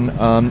town,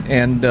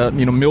 and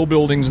mill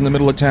buildings in the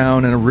middle of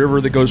town, and a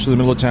river that goes through the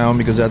middle of town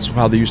because that's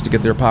how they used to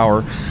get their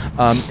power.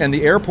 And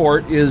the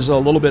airport is a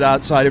little bit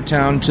outside of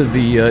town to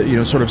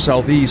the sort of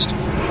southeast.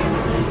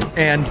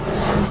 And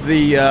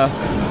the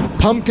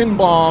pumpkin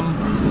bomb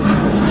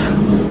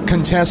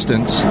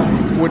contestants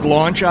would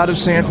launch out of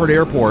Sanford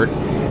Airport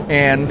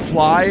and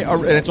fly,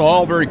 and it's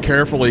all very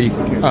carefully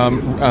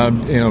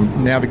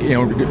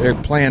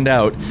planned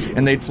out,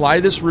 and they'd fly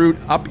this route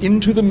up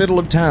into the middle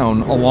of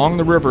town along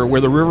the river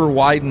where the river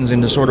widens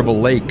into sort of a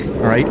lake, all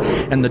right?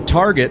 And the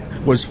target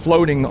was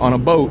floating on a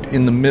boat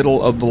in the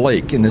middle of the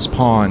lake, in this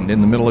pond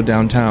in the middle of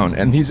downtown,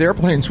 and these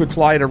airplanes would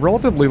fly at a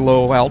relatively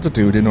low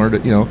altitude in order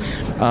to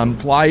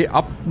fly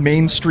up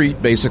Main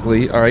Street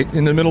basically, all right,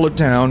 in the middle of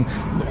town,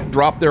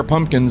 drop their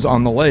pumpkins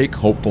on the lake,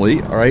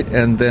 hopefully, all right,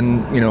 and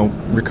then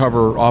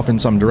recover off in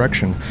some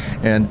direction.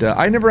 And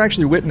I never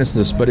actually witnessed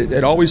this, but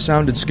it always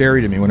sounded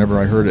scary to me whenever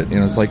I heard it.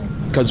 It's like,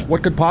 because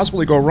what could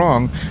possibly go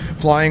wrong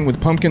flying with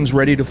pumpkins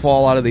ready to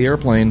fall out of the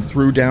airplane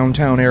through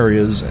downtown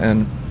areas?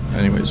 And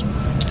anyways,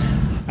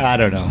 I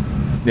don't know.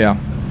 Yeah.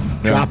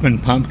 Dropping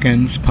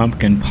pumpkins,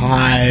 pumpkin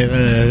pie.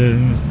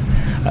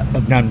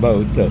 I've done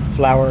both, the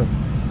flower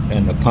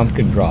and the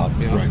pumpkin drop.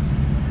 Yeah. Right.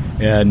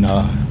 And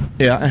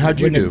and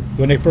how'd you do?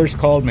 When they first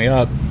called me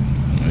up,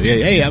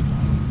 hey,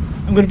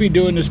 I'm going to be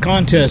doing this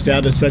contest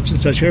out of such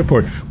and such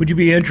airport. Would you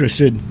be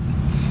interested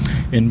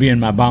in being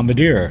my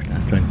bombardier? I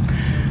thought,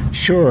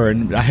 sure.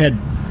 And I had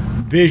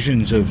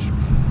visions of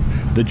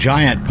the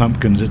giant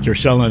pumpkins that they're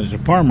selling at the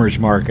farmer's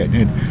market.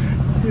 And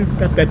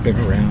about that big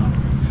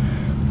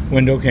around.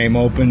 Window came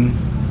open.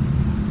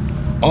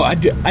 Oh, I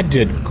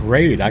did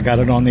great. I got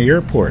it on the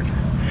airport.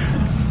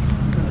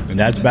 And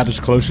that's about as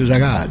close as I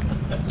got.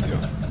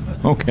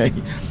 Okay.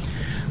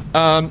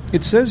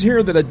 It says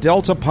here that a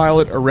Delta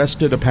pilot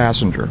arrested a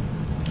passenger.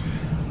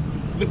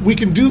 We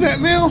can do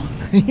that now?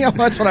 Yeah,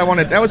 that's what I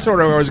wanted. That was sort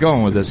of where I was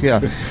going with this.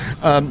 Yeah.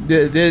 Are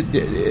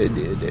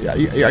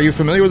you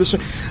familiar with this?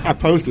 I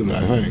posted it,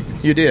 I think.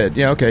 You did.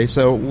 Yeah. Okay.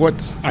 So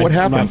what happened?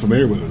 I'm not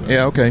familiar with it.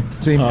 Yeah. Okay.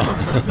 See,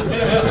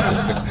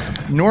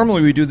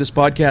 normally we do this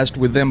podcast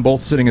with them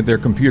both sitting at their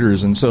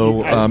computers, and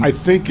so I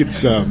think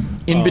it's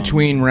in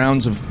between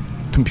rounds of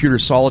computer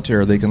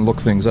solitaire, they can look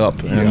things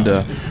up.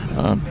 And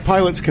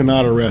pilots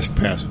cannot arrest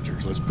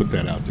passengers. Let's put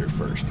that out there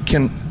first.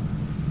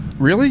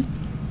 Really?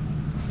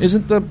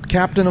 Isn't the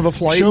captain of a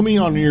flight? Show me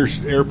on your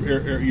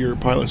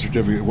pilot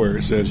certificate where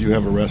it says you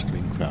have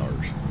arresting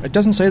powers. It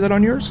doesn't say that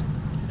on yours?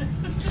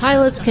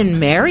 Pilots can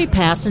marry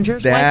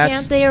passengers. Why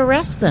can't they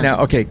arrest them? Now,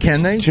 okay,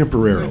 can they?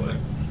 Temporarily.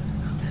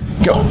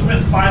 Go.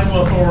 Ultimate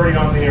final authority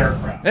on the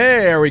aircraft.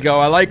 There we go.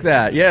 I like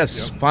that.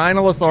 Yes, yep.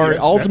 Final authority,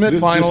 ultimate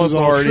final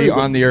authority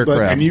on the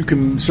aircraft. And you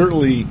can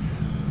certainly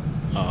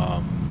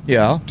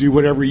do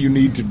whatever you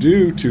need to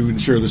do to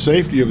ensure the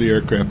safety of the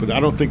aircraft, but I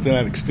don't think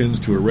that extends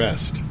to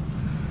arrest.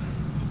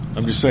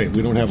 I'm just saying,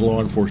 we don't have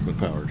law enforcement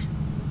powers.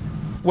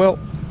 Well,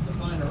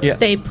 yeah.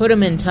 They put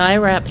them in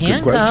tie-wrap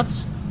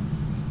handcuffs.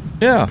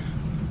 Yeah.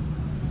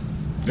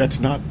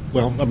 That's not,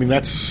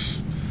 that's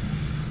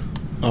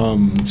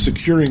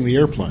securing the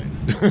airplane.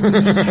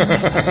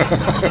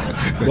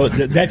 Well,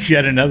 that's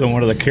yet another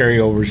one of the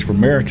carryovers from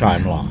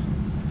maritime law.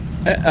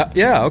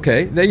 Yeah,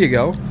 okay. There you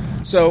go.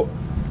 So,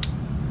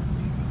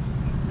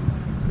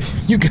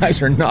 you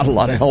guys are not a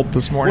lot of help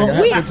this morning.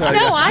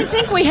 I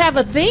think we have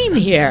a theme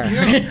here.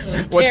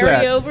 What's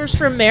Carryovers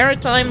from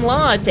maritime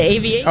law to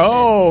aviation.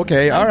 Oh,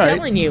 okay. All right. I'm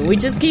telling you, we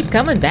just keep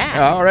coming back.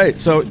 All right.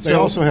 So they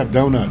also have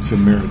donuts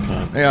in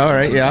maritime. Yeah. All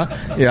right.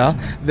 Yeah.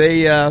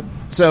 They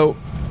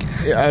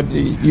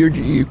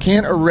you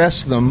can't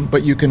arrest them,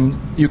 but you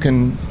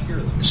can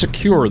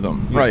secure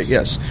them. Yes. Right.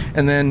 Yes.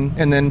 And then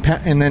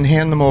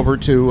hand them over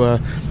to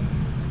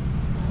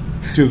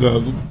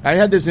the. I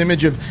had this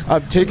image of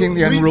taking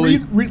the unruly.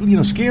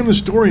 Scan the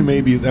story.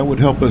 Maybe that would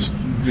help us.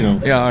 Yeah,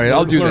 all right.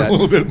 I'll do that a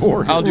little bit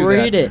more. I'll do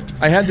Read that. it.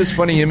 I had this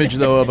funny image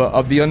though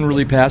of the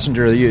unruly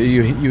passenger.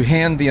 You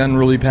hand the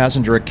unruly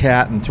passenger a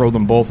cat and throw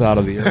them both out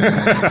of the air.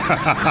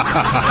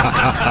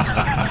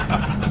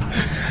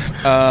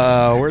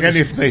 And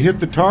if they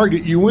hit the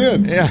target, you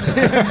win. Yeah.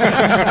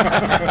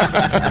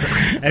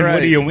 And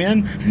what do you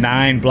win?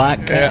 9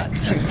 black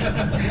cats.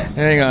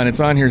 Hang on, it's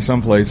on here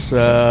someplace.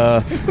 Hang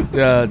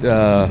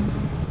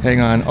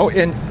on. Oh,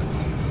 and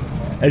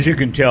as you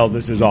can tell,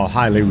 this is all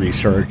highly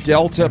researched.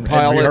 Delta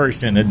pilot and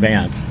rehearsed in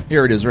advance.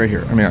 Here it is, right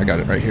here. I got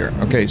it right here.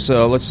 Okay,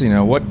 so let's see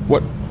now.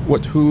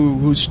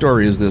 Whose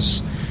story is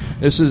this?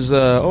 This is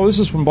this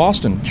is from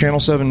Boston, Channel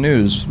 7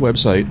 News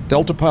website.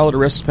 Delta pilot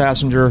arrests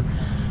passenger.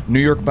 New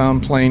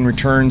York-bound plane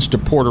returns to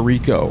Puerto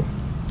Rico.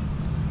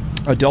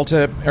 A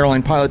Delta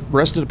airline pilot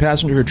arrested a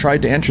passenger who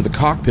tried to enter the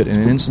cockpit in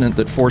an incident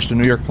that forced a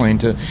New York plane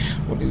to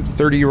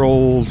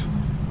 30-year-old.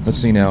 Let's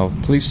see now.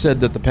 Police said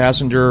that the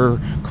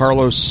passenger,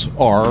 Carlos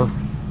R.,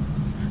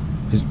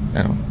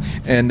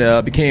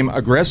 and became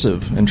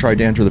aggressive and tried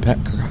to enter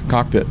the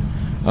cockpit.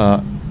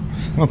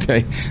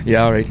 Okay,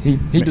 yeah, all right. He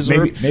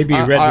deserved. Maybe he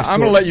read the story. I'm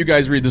going to let you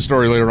guys read the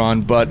story later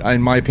on, but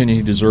in my opinion,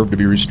 he deserved to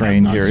be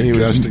restrained here.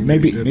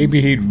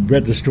 Maybe he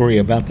read the story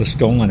about the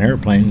stolen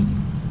airplanes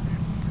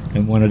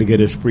and wanted to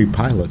get his free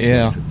pilot's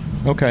license.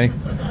 Okay.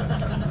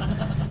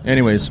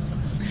 Anyways,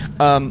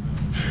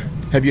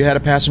 have you had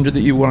a passenger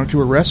that you wanted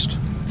to arrest?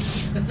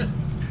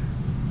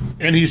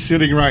 And he's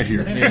sitting right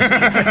here.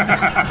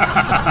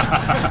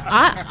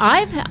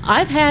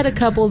 I've had a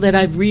couple that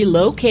I've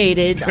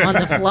relocated on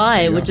the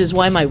fly, which is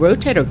why my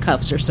rotator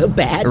cuffs are so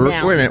bad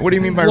now. Wait a minute, what do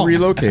you mean by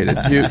relocated?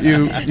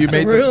 You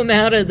made room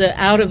out of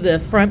the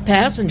front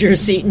passenger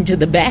seat into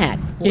the back,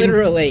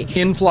 literally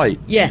in flight.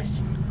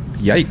 Yes.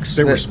 Yikes!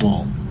 They were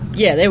small.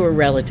 Yeah, they were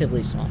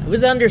relatively small. It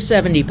was under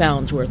 70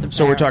 pounds worth of.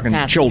 So we're talking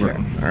passenger.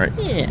 Children, all right?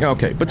 Yeah.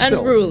 Okay, but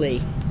still.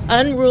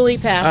 Unruly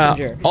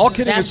passenger. All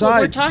kidding That's aside,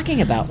 what we're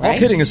talking about, right? All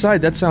kidding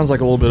aside, that sounds like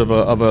a little bit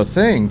of a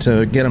thing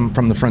to get him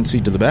from the front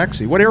seat to the back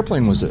seat. What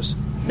airplane was this?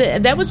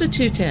 That was a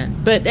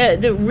 210, but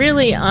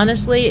really,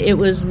 honestly, it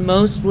was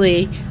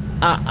mostly.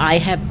 I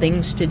have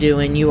things to do,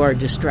 and you are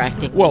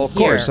distracting. Well, of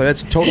course, so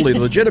that's totally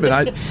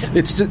legitimate.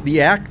 It's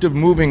the act of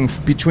moving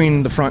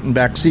between the front and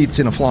back seats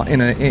in an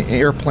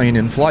airplane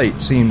in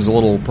flight seems a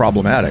little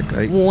problematic.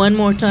 One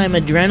more time,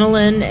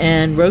 adrenaline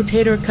and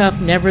rotator cuff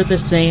never the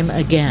same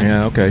again.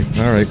 Yeah. Okay.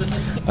 All right.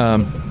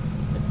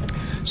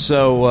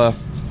 So,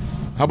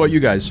 how about you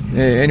guys?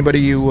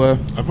 Anybody you?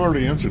 I've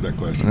already answered that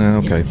question.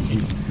 Okay.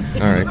 All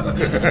right.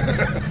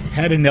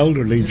 Had an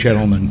elderly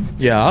gentleman.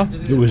 Yeah.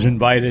 Who was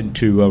invited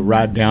to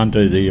ride down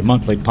to the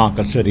monthly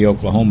Ponca City,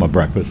 Oklahoma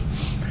breakfast.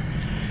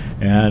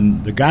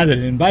 And the guy that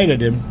invited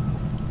him,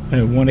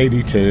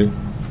 182,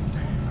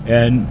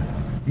 and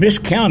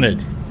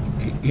miscounted.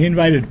 He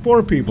invited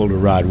 4 people to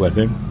ride with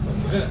him.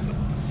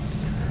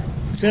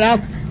 He said,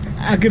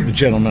 I'll give the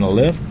gentleman a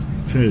lift.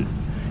 So,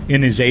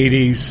 in his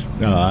 80s,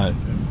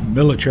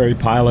 military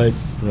pilot,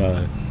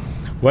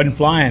 wasn't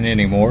flying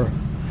anymore.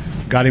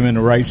 Got him in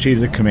the right seat of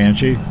the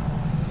Comanche.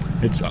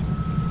 It's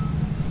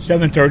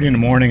 7:30 in the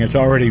morning. It's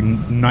already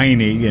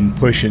 90 and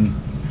pushing.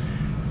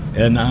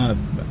 And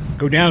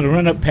go down to the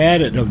run-up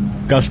pad at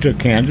Augusta,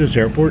 Kansas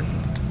airport.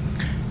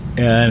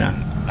 And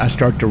I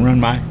start to run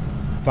my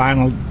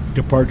final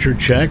departure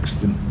checks.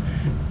 And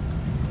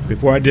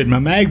before I did my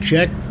mag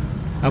check,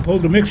 I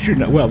pulled the mixture.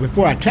 Well,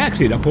 before I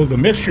taxied, I pulled the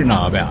mixture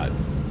knob out.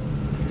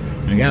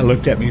 And the guy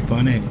looked at me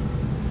funny.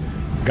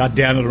 Got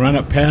down to the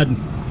run-up pad.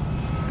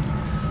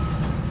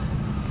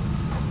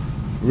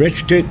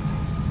 Reached it,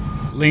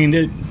 leaned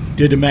it,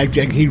 did the mag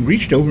check. He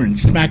reached over and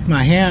smacked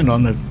my hand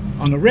on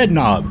the red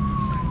knob.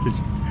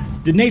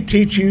 Didn't they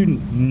teach you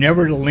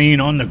never to lean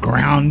on the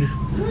ground?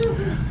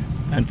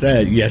 I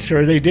said, yes,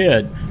 sir, they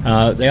did.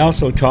 They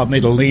also taught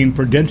me to lean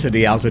for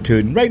density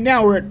altitude. And right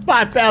now we're at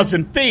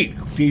 5,000 feet,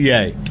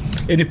 DA.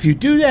 And if you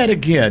do that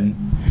again,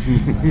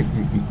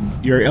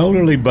 your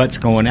elderly butt's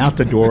going out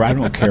the door. I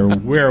don't care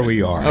where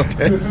we are.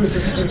 Okay.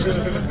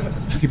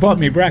 He bought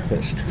me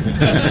breakfast.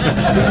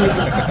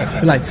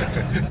 Like,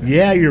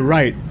 yeah, you're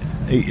right.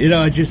 You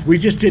know, we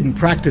just didn't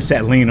practice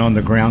that lean on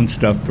the ground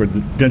stuff for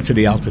the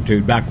density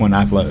altitude back when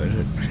I flew. I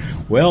said,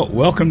 well,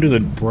 welcome to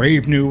the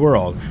brave new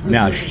world.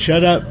 Now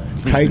shut up,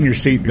 tighten your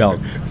seatbelt.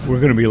 We're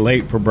going to be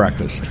late for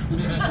breakfast.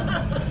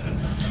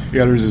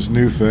 Yeah, there's this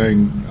new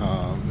thing,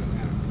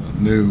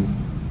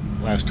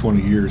 last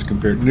 20 years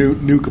compared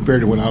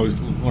to when I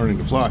was learning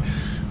to fly.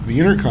 The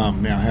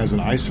intercom now has an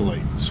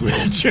isolate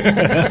switch.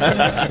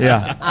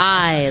 Yeah.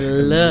 I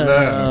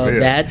love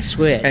that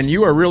switch. And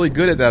you are really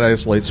good at that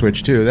isolate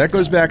switch, too. That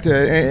goes back to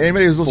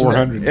anybody who's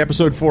listening to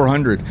episode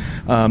 400,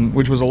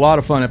 which was a lot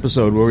of fun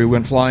episode where we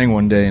went flying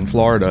one day in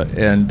Florida.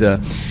 And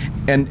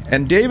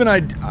Dave and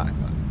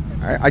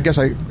I guess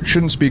I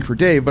shouldn't speak for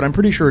Dave, but I'm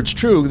pretty sure it's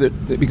true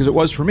that because it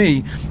was for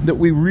me, that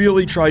we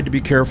really tried to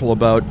be careful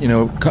about,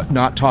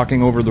 not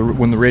talking over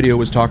when the radio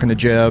was talking to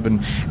Jeb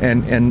and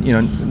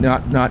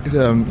not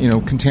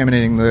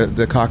contaminating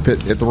the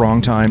cockpit at the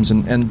wrong times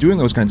and doing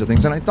those kinds of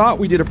things. And I thought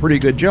we did a pretty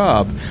good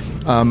job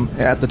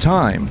at the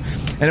time.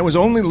 And it was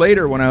only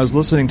later when I was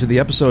listening to the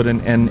episode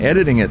and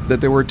editing it that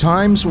there were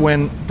times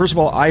when, first of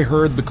all, I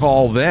heard the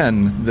call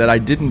then that I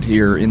didn't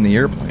hear in the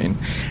airplane.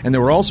 And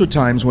there were also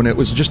times when it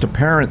was just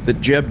apparent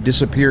that Jeb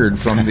disappeared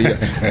from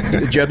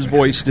Jeb's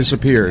voice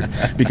disappeared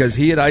because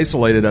he had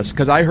isolated us.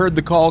 Because I heard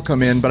the call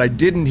come in, but I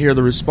didn't hear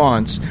the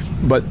response.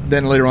 But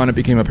then later on it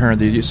became apparent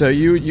that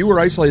you were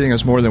isolating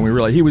us more than we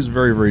realized. He was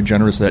very, very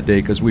generous that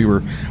day because we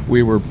were,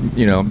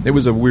 it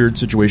was a weird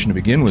situation to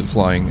begin with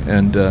flying.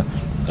 And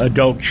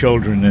adult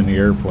children in the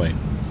airplane.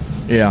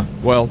 Yeah.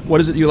 Well, what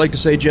is it you like to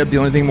say, Jeb? The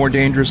only thing more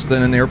dangerous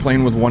than an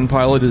airplane with one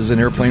pilot is an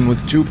airplane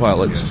with 2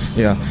 pilots.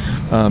 Yes.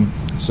 Yeah.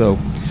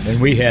 And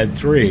we had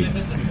 3.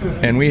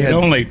 And we had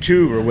only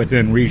 2 were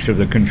within reach of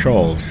the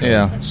controls. So.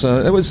 Yeah. So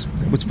it was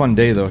a fun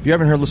day, though. If you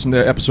haven't listened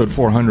to episode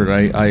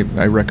 400, I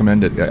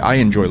recommend it. I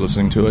enjoy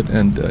listening to it,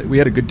 and we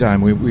had a good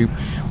time. We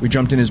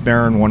jumped in his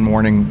Baron one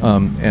morning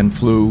and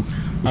flew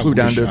We flew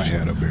down to. I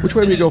had a bear. Which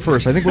way did we go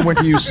first? I think we went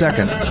to you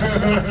second.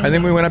 I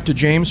think we went up to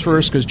James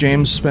first because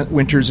James spent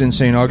winters in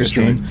St.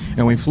 Augustine,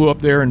 and we flew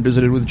up there and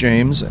visited with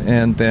James,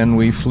 and then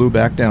we flew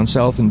back down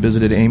south and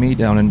visited Amy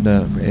down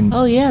in.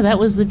 Oh yeah, that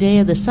was the day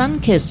of the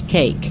sun-kissed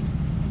cake.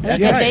 I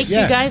baked you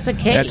guys a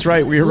cake. That's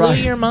right. We were Blew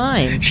right. your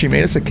mind. She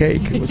made us a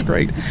cake. It was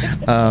great.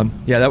 Yeah,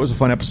 that was a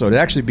fun episode. It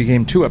actually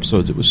became 2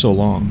 episodes. It was so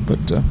long, but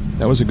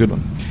that was a good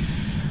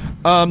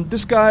one.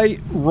 This guy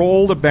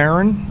Roll the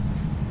Baron.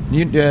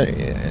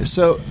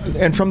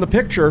 And from the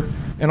picture,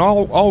 and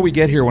all we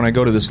get here when I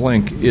go to this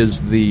link is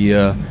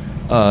an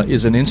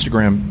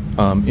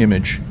Instagram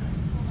image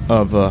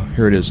of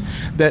here it is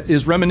that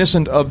is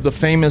reminiscent of the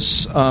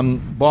famous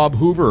Bob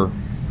Hoover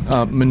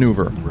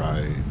maneuver.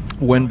 Right.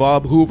 When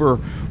Bob Hoover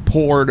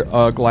poured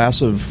a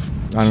glass of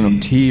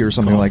tea or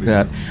something like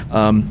that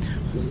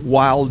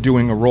while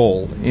doing a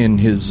roll in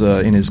his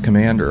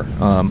commander,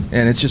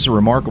 and it's just a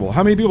remarkable.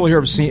 How many people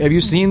here have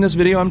you seen this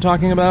video I'm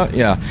talking about?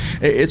 Yeah,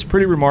 it's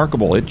pretty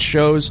remarkable. It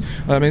shows.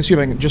 Let me see if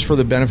I can, just for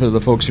the benefit of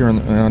the folks here. I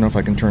don't know if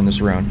I can turn this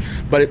around,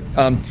 but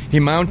he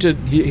mounted.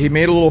 He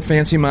made a little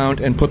fancy mount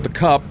and put the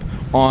cup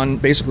on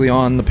basically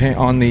on the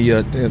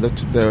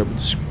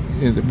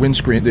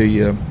windscreen.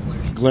 The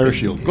glare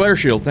shield. Glare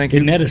shield. Thank you.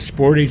 Isn't that a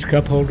Sporty's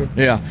cup holder?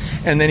 Yeah,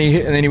 and then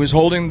he was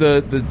holding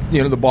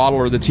the bottle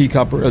or the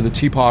teacup or the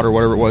teapot or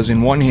whatever it was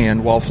in one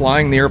hand while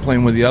flying the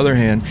airplane with the other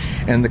hand,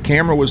 and the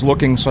camera was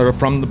looking sort of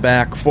from the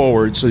back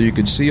forward so you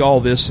could see all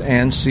this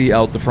and see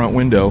out the front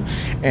window,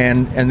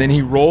 and then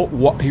he rolled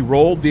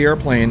the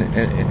airplane,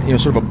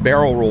 sort of a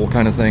barrel roll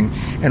kind of thing,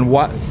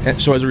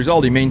 so as a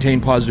result he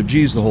maintained positive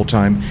G's the whole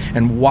time,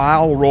 and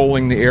while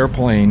rolling the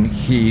airplane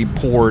he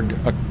poured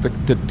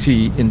the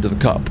tea into the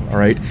cup. All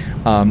right.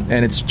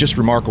 And it's just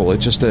remarkable.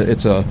 It's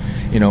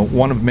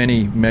one of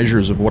many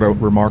measures of what a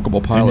remarkable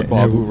pilot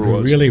Bob Hoover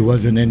was. There really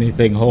wasn't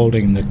anything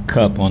holding the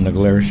cup on the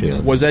glare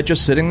shield. Was that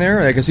just sitting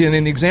there? I can see in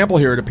the example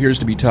here it appears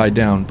to be tied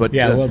down. But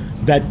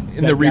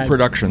in the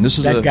reproduction,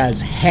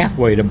 guy's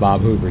halfway to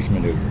Bob Hoover's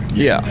maneuver.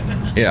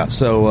 Yeah.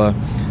 So.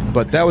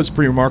 But that was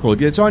pretty remarkable.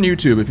 It's on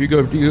YouTube. If you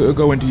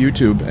go into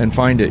YouTube and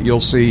find it, you'll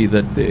see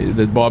that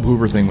the Bob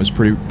Hoover thing was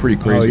pretty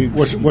crazy.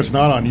 What's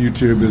not on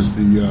YouTube is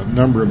the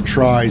number of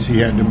tries he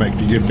had to make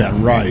to get that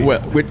right.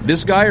 Well, with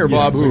this guy or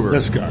Bob Hoover?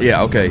 This guy.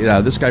 Yeah. Okay. Yeah.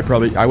 This guy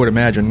probably. I would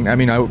imagine. I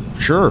mean,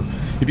 sure.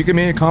 If you can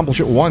accomplish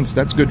it once,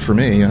 that's good for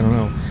me. I don't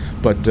know,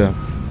 but.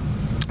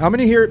 How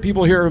many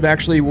people here have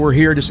actually were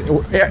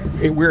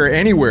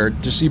anywhere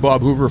to see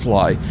Bob Hoover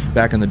fly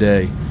back in the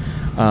day?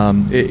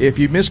 If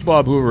you missed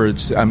Bob Hoover,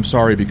 I'm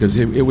sorry, because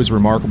it was a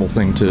remarkable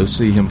thing to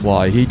see him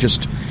fly. He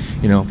just,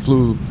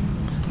 flew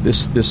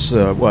this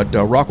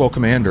Rockwell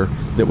Commander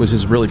that was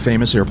his really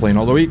famous airplane.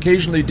 Although he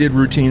occasionally did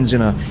routines he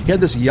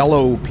had this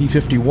yellow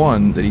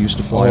P-51 that he used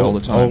to fly all the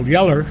time. Old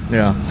Yeller.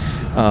 Yeah.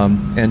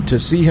 And to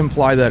see him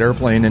fly that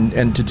airplane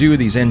and to do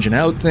these engine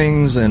out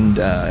things and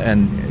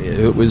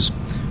it was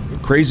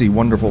crazy,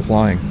 wonderful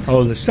flying.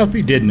 Oh, the stuff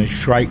he did in the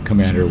Shrike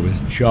Commander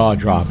was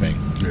jaw-dropping.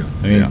 Yeah.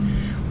 I mean,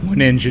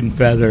 one engine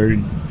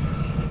feathered,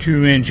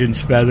 2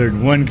 engines feathered,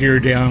 1 gear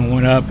down,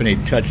 1 up, and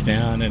he'd touch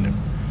down and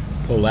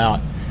pull out.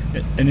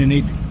 And then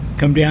he'd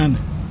come down,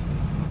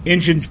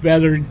 engines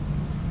feathered,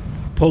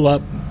 pull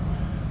up,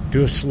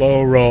 do a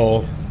slow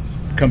roll,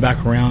 come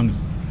back around,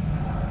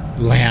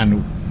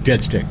 land,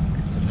 dead stick.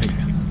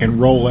 And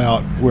roll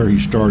out where he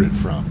started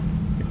from.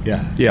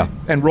 Yeah,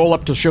 and roll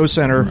up to show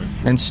center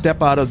and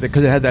step out of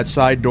because it had that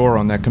side door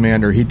on that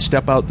Commander. He'd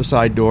step out the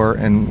side door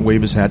and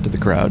wave his hat to the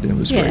crowd. It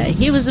was great. Yeah,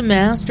 he was a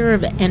master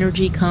of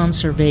energy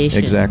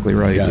conservation. Exactly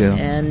right. Yeah.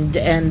 And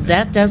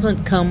that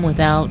doesn't come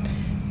without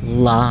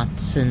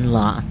lots and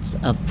lots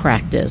of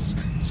practice.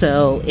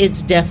 So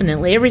it's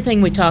definitely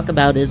everything we talk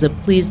about is a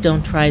please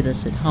don't try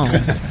this at home.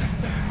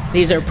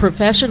 These are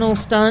professional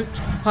stunt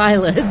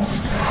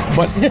pilots.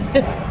 But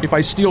if I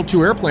steal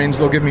 2 airplanes,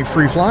 they'll give me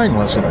free flying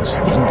lessons.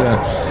 And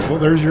well,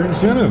 there's your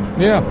incentive.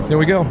 Yeah, there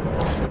we go.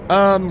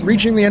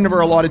 Reaching the end of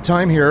our allotted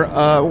time here,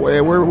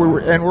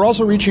 we're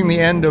also reaching the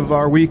end of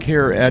our week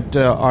here at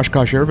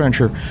Oshkosh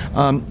AirVenture.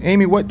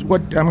 Amy, what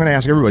I'm going to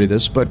ask everybody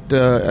this, but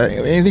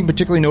anything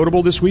particularly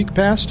notable this week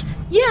past?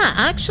 Yeah,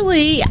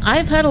 actually,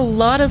 I've had a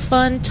lot of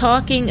fun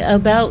talking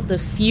about the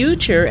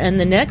future and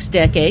the next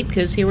decade,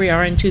 because here we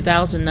are in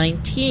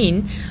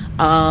 2019.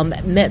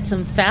 Met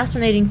some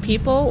fascinating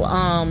people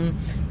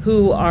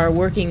who are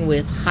working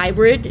with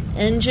hybrid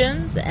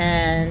engines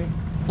and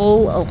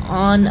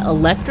full-on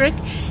electric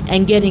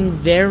and getting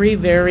very,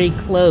 very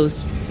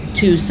close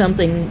to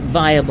something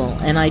viable.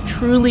 And I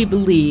truly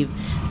believe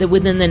that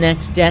within the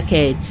next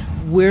decade,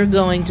 we're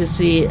going to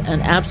see an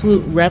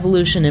absolute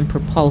revolution in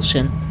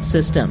propulsion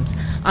systems.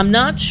 I'm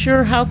not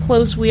sure how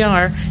close we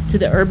are to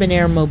the urban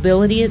air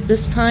mobility at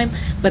this time,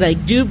 but I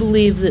do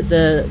believe that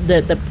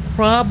the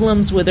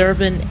problems with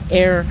urban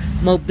air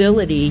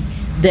mobility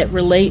that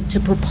relate to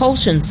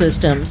propulsion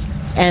systems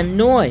and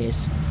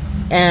noise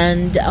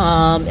and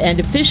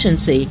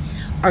efficiency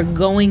are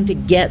going to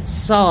get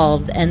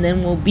solved, and then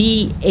we'll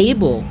be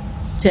able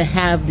to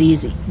have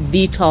these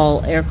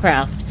VTOL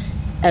aircraft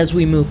as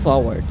we move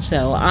forward.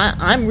 So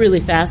I'm really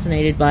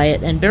fascinated by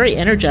it and very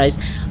energized.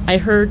 I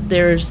heard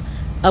there's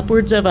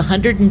upwards of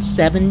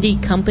 170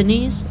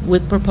 companies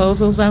with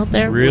proposals out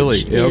there.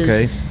 Really? Which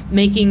is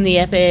making the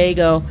FAA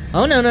go,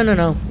 oh,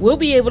 no. We'll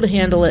be able to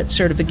handle it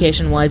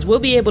certification-wise. We'll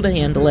be able to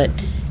handle it.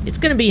 It's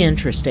going to be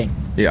interesting.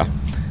 Yeah.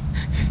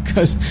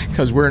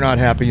 Because we're not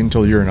happy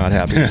until you're not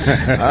happy.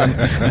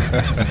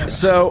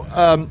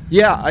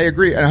 Yeah, I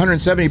agree.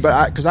 170,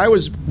 but because I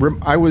was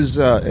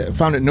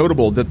found it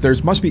notable that there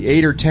must be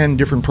 8 or 10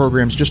 different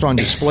programs just on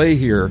display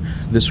here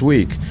this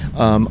week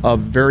of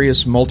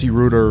various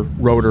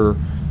multi-rotor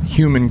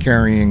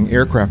human-carrying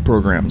aircraft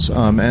programs,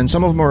 and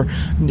some of them are,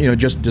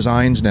 just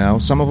designs now.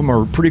 Some of them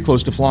are pretty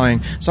close to flying.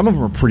 Some of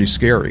them are pretty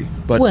scary.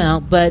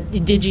 But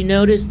did you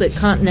notice that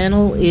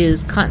Continental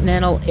is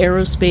Continental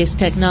Aerospace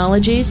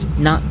Technologies,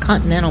 not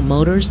Continental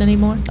Motors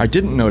anymore? I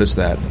didn't notice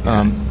that,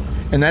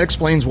 and that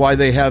explains why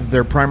they have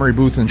their primary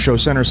booth in Show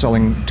Center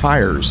selling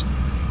tires.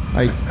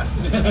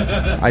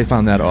 I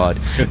found that odd.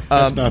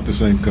 It's not the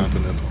same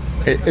Continental.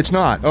 It's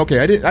not.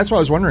 Okay, that's what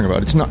I was wondering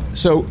about. It's not.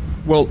 So.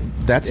 Well,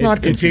 that's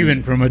not confusing. It's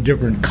even from a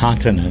different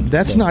continent.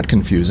 That's not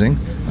confusing.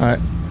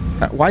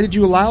 Why did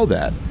you allow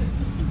that?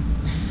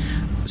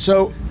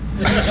 So,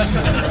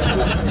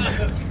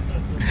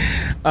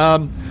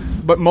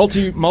 but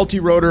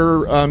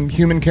multi-rotor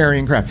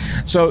human-carrying craft.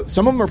 So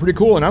some of them are pretty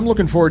cool, and I'm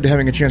looking forward to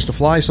having a chance to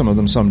fly some of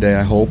them someday,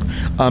 I hope.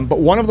 But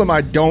one of them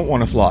I don't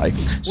want to fly.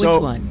 So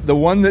which one? The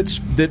one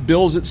that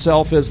bills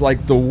itself as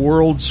like the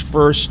world's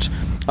first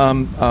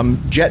electric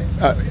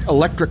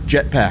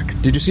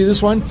jetpack. Did you see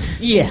this one?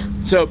 Yeah.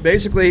 So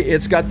basically,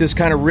 it's got this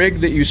kind of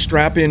rig that you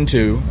strap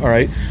into. All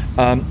right,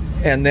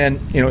 and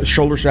then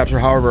shoulder straps or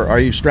however,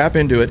 you strap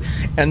into it,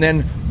 and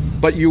then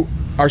but you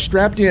are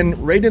strapped in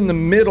right in the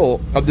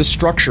middle of this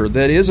structure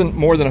that isn't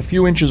more than a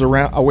few inches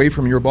away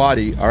from your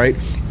body. All right,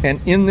 and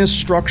in this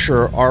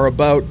structure are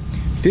about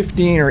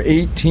 15 or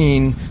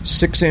 18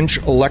 6-inch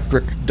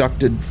electric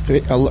ducted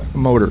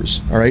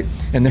motors, all right?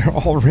 And they're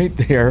all right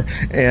there,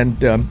 and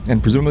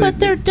presumably... But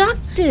they're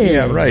ducted.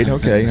 Yeah, right,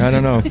 okay, I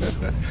don't know.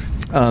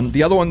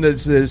 The other one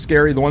that's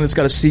scary, the one that's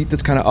got a seat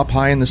that's kind of up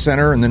high in the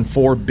center, and then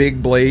 4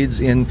 big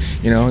blades in,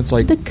 it's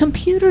like... The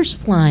computer's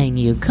flying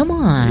you, come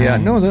on. Yeah,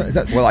 no,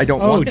 well, I don't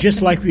want... Oh,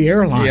 just like the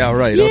airlines. Yeah,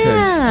 right, okay.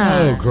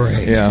 Yeah. Oh,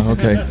 great. Yeah,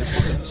 okay.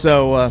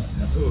 So...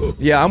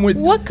 yeah, I'm with.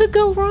 What could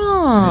go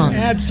wrong?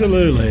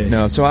 Absolutely.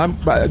 No, so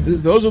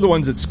those are the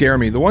ones that scare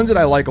me. The ones that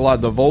I like a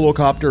lot, the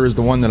Volocopter is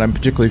the one that I'm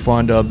particularly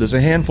fond of. There's a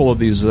handful of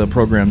these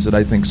programs that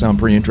I think sound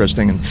pretty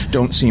interesting and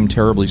don't seem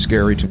terribly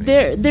scary to me.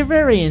 They're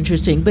very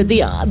interesting, but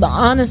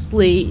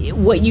honestly,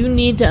 what you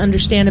need to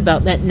understand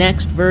about that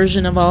next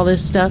version of all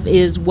this stuff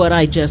is what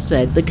I just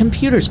said. The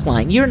computer's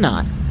flying. You're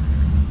not.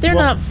 They're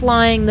not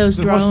flying those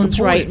drones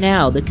right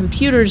now. The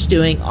computer's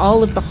doing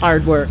all of the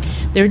hard work.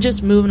 They're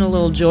just moving a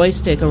little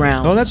joystick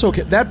around. Oh, that's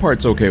okay. That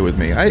part's okay with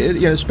me.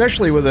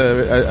 Especially with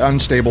an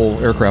unstable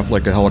aircraft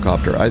like a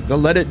helicopter. I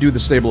let it do the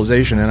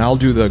stabilization, and I'll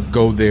do the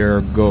go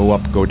there, go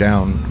up, go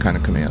down kind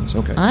of commands.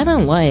 Okay. I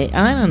don't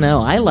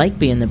know. I like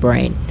being the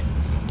brain.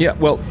 Yeah,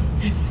 well,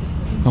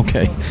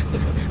 okay.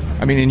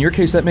 I mean, in your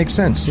case, that makes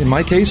sense. In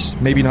my case,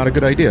 maybe not a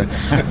good idea.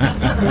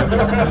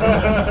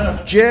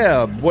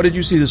 Jeb, what did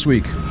you see this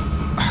week?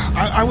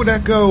 I would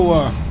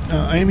echo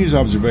Amy's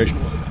observation.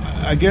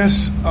 I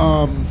guess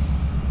I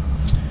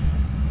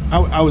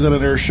was at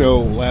an air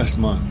show last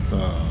month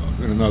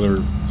in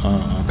another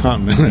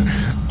continent,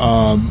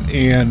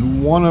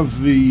 and one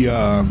of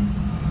the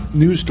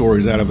news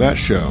stories out of that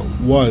show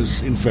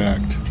was, in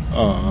fact,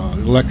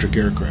 electric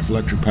aircraft,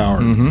 electric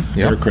powered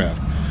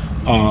aircraft.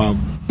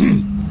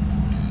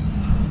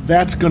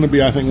 That's going to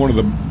be, I think, one of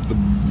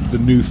the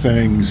new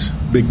things,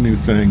 big new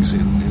things,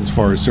 as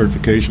far as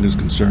certification is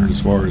concerned, as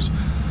far as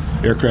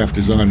aircraft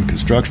design and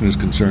construction is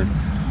concerned.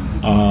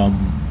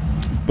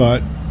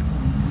 But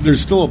there's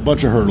still a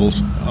bunch of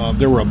hurdles.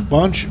 There were a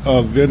bunch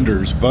of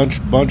vendors,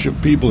 bunch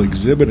of people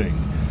exhibiting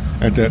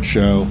at that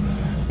show,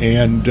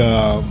 and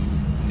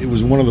it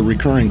was one of the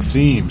recurring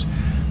themes.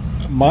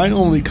 My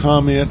only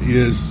comment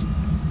is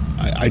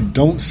I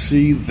don't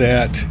see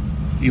that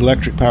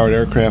electric-powered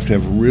aircraft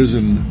have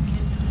risen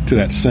to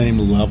that same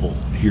level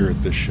here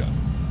at this show.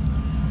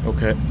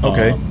 Okay.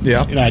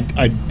 Yeah. And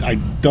I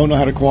don't know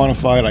how to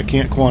quantify it. I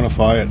can't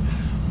quantify it,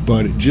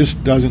 but it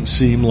just doesn't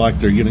seem like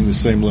they're getting the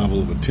same level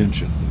of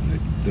attention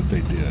that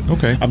they did.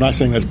 Okay. I'm not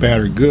saying that's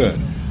bad or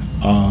good.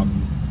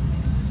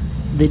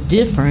 The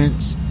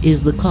difference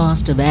is the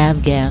cost of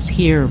avgas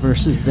here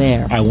versus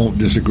there. I won't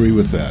disagree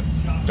with that.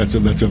 That's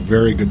a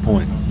very good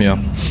point.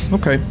 Yeah.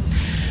 Okay.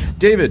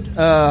 David,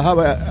 how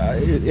about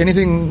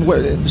anything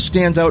what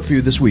stands out for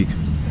you this week?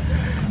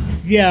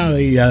 Yeah,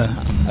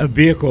 a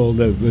vehicle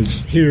that was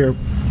here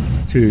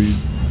to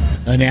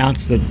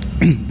announce that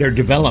their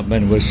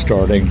development was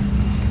starting.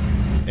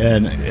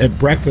 And at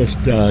breakfast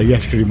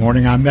yesterday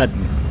morning, I met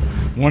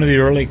one of the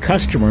early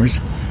customers,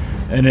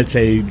 and it's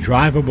a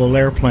drivable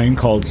airplane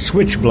called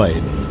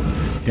Switchblade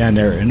down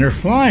there, and they're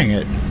flying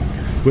it,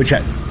 which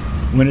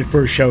when it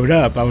first showed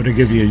up, I would have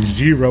given you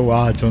 0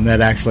 odds on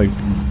that actually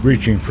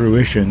reaching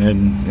fruition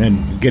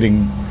and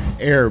getting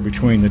air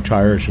between the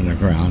tires and the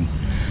ground.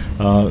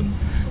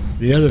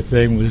 The other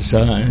thing was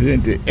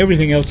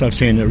everything else I've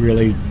seen that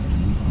really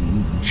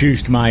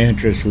juiced my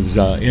interest was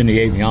in the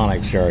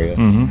avionics area.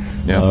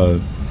 Mm-hmm. Yeah.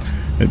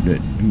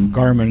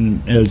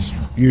 Garmin, as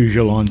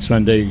usual on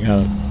Sunday,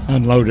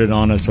 unloaded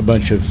on us a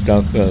bunch of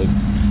stuff.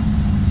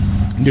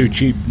 New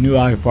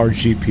iPod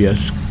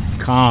GPS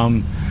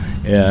comm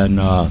and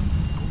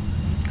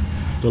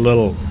the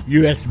little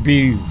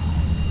USB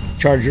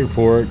charger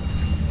port.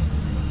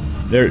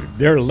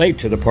 They're late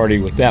to the party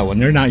with that one.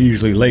 They're not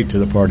usually late to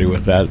the party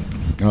with that.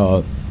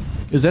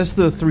 Is that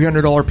the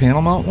 $300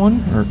 panel mount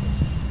one? Or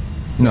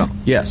no?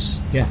 Yes.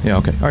 Yeah. Yeah.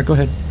 Okay. All right. Go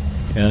ahead.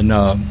 And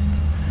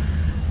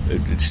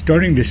it's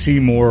starting to see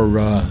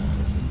more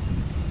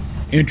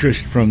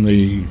interest from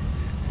the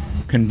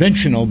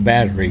conventional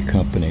battery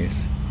companies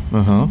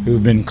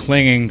who've been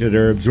clinging to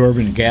their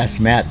absorbent gas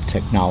mat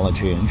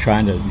technology and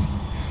trying to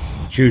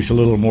juice a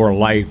little more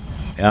life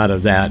out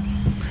of that.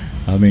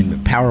 I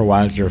mean,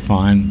 power-wise, they're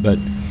fine, but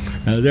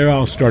they're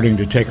all starting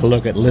to take a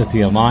look at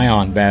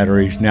lithium-ion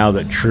batteries now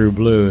that True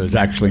Blue has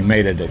actually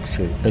made it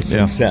a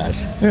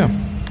success. Yeah.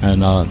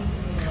 And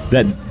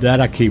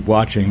that I keep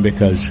watching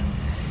because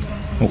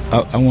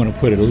I want to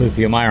put a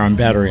lithium-ion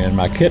battery in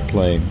my kit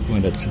plane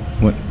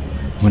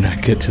when I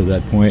get to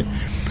that point,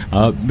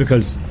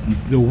 because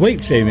the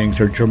weight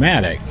savings are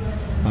dramatic.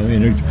 I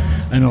mean, there's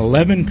an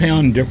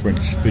 11-pound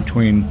difference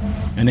between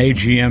an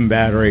AGM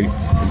battery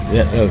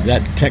of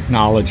that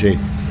technology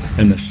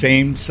and the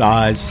same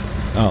size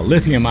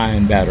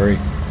lithium-ion battery.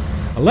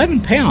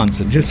 11 pounds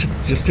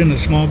just in a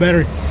small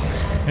battery.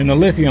 And the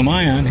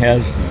lithium-ion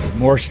has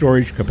more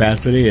storage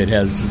capacity. It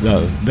has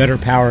better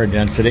power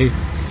density.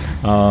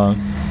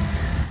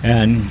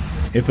 And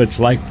if it's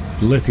like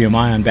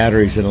lithium-ion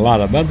batteries and a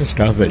lot of other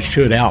stuff, it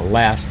should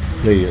outlast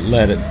the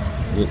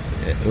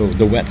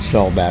wet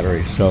cell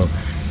battery. So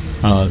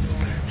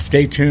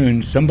stay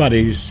tuned.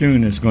 Somebody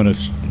soon is going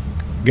to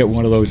get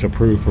one of those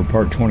approved for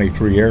Part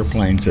 23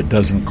 airplanes that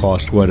doesn't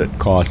cost what it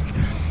costs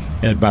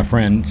at my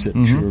friends at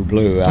True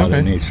Blue out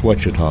in East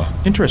Wichita.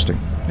 Interesting.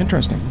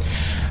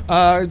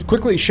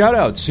 Quickly,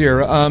 shout-outs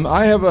here.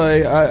 I have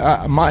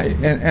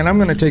and I'm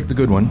going to take the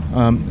good one.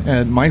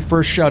 And my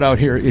first shout-out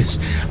here is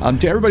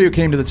to everybody who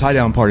came to the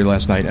tie-down party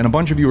last night, and a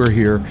bunch of you are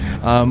here.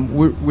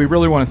 We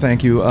really want to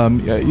thank you.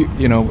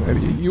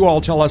 You all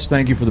tell us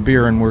thank you for the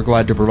beer, and we're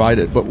glad to provide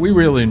it. But we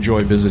really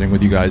enjoy visiting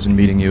with you guys and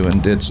meeting you,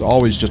 and it's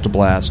always just a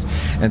blast.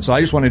 And so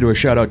I just want to do a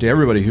shout-out to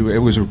everybody it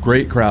was a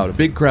great crowd, a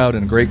big crowd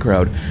and a great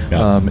crowd.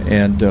 Yeah.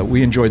 And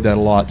we enjoyed that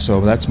a lot.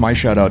 So that's my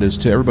shout-out is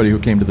to everybody who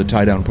came to the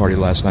tie-down party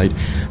last night.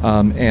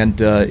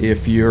 And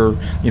if you're,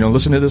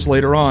 listen to this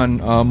later on,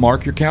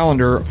 mark your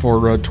calendar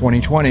for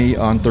 2020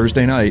 on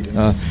Thursday night.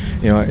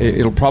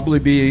 We'll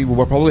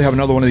probably have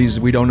another one of these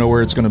we don't know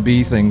where it's going to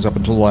be things up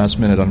until the last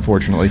minute,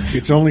 unfortunately.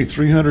 It's only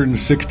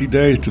 360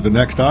 days to the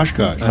next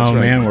Oshkosh. Right.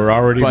 Man, we're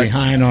already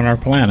behind on our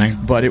planning.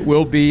 But it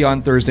will be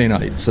on Thursday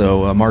night,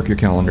 so mark your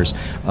calendars.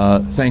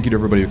 Thank you to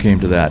everybody who came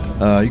to that.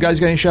 You guys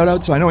got any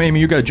shout-outs? I know, Amy,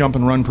 you got to jump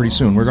and run pretty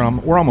soon.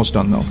 We're almost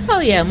done, though. Oh,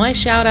 yeah. My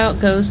shout-out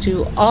goes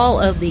to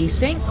all of the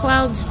St.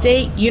 Cloud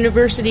State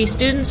University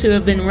students who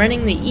have been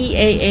running the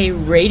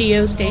EAA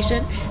radio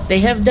station. They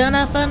have done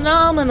a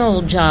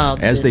phenomenal job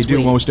as they do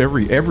week. Most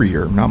every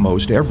year. Not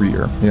most, every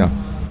year.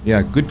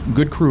 Yeah.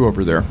 Good crew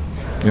over there.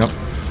 Yep.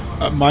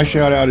 My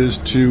shout out is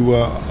to,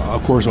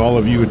 of course, all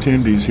of you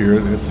attendees here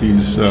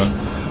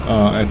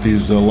at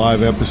these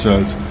live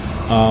episodes,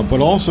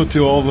 but also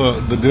to all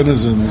the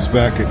denizens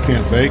back at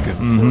Camp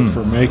Bacon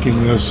for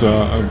making this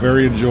a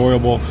very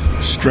enjoyable,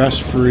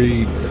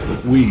 stress-free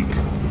week.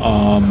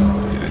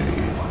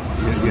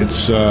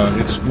 It's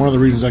one of the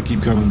reasons I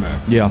keep coming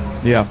back.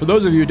 Yeah. For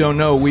those of you who don't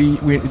know, we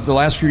the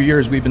last few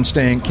years we've been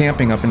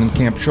camping up in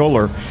Camp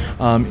Scholler,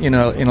 in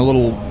a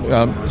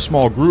little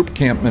small group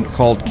encampment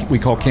we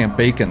call Camp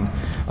Bacon,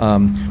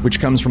 which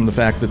comes from the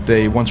fact that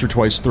they once or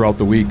twice throughout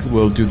the week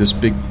will do this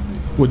big.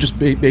 We'll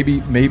just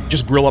maybe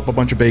just grill up a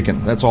bunch of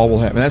bacon. That's all we'll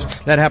have. And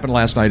that happened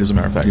last night, as a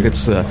matter of fact.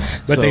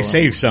 But they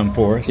saved some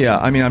for us. Yeah,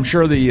 I mean, I'm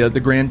sure the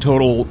grand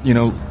total,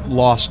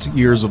 lost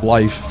years of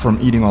life from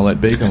eating all that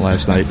bacon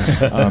last night.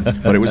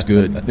 But it was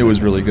good. It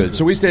was really good.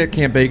 So we stay at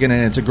Camp Bacon,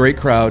 and it's a great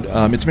crowd.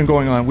 It's been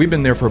going on. We've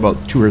been there for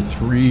about 2 or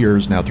 3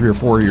 years now, 3 or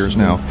 4 years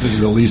now. This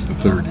is at least the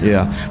third year.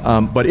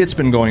 Yeah, but it's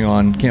been going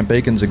on. Camp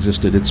Bacon's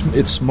existed.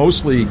 It's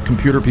mostly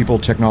computer people,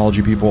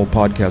 technology people,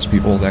 podcast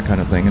people, that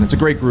kind of thing. And it's a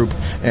great group,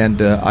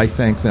 and I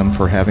thank them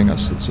for having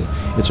us.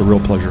 It's a real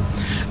pleasure.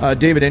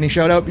 David, any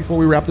shout out before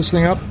we wrap this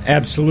thing up?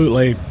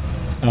 Absolutely.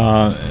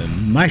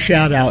 My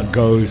shout out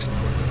goes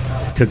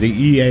to the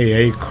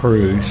EAA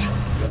crews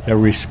that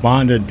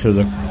responded to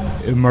the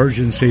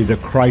emergency, the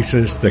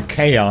crisis, the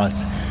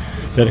chaos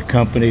that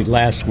accompanied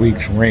last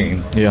week's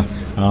rain. Yeah.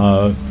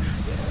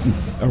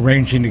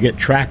 Arranging to get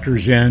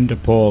tractors in to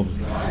pull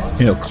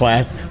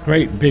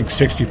great big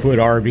 60-foot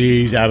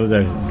RVs out of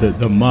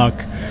the muck,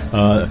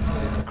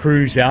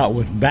 crews out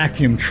with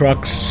vacuum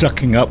trucks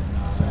sucking up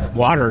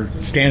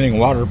standing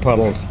water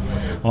puddles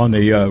on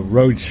the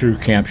roads through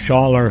Camp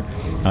Schaller,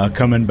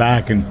 coming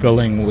back and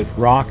filling with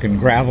rock and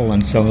gravel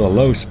in some of the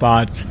low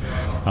spots,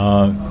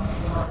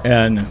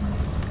 and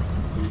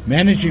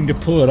managing to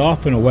pull it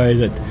off in a way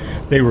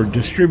that they were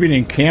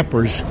distributing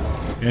campers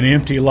in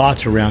empty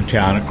lots around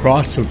town,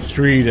 across the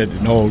street at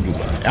an old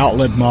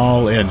outlet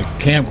mall and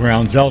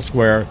campgrounds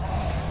elsewhere.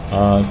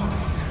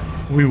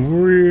 We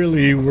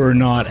really were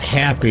not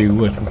happy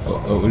with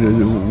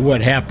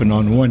what happened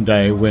on one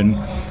day when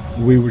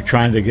we were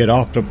trying to get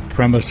off the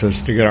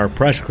premises to get our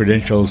press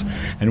credentials,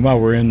 and while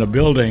we're in the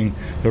building,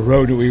 the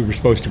road that we were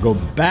supposed to go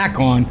back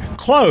on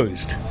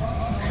closed.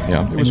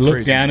 Yeah, it was and looked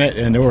crazy. down it,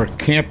 and there were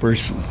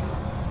campers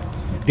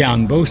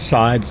down both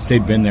sides.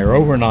 They'd been there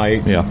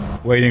overnight,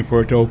 waiting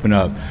for it to open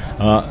up.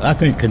 I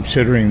think,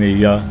 considering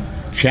the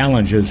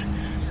challenges,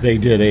 they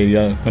did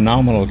a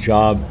phenomenal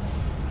job.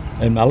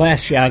 And my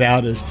last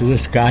shout-out is to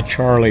this guy,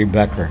 Charlie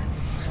Becker,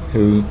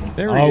 who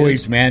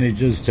always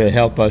manages to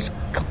help us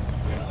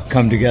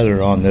come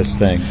together on this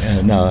thing.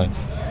 And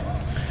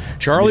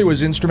Charlie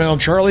was instrumental.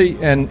 Charlie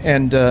and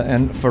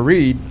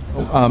Fareed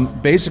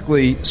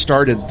basically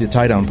started the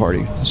tie-down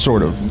party,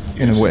 sort of,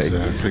 in a way.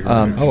 Exactly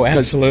right. oh,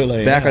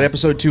 absolutely. Back at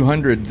episode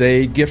 200,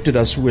 they gifted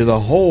us with a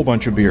whole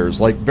bunch of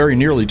beers, like very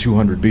nearly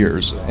 200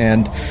 beers,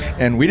 and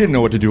we didn't know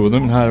what to do with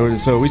them.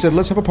 So we said,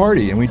 let's have a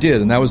party, and we did,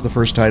 and that was the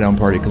first tie-down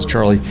party because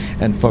Charlie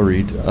and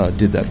Fareed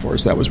did that for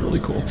us. That was really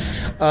cool.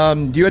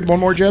 You had one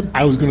more, Jeb?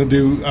 I was going to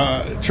do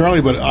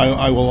Charlie, but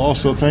I will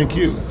also thank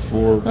you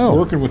for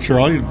working with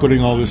Charlie and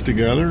putting all this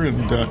together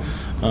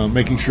and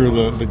making sure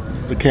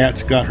the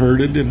cats got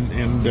herded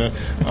and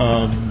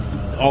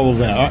all of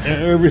that.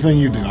 Everything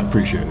you do, I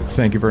appreciate it.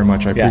 Thank you very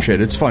much. I appreciate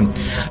it. It's fun.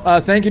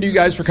 Thank you to you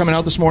guys for coming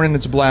out this morning.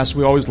 It's a blast.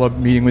 We always love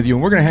meeting with you,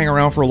 and we're going to hang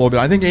around for a little bit.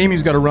 I think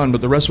Amy's got to run,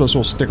 but the rest of us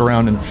will stick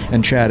around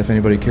and chat if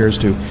anybody cares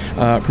to.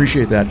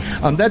 Appreciate that.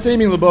 That's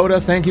Amy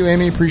Laboda. Thank you,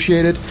 Amy.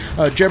 Appreciate it.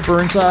 Jeb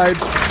Burnside,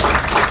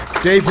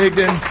 Dave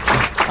Higdon.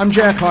 I'm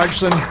Jack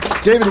Hodgson.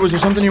 David, was there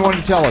something you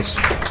wanted to tell us?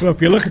 Well,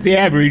 if you look at the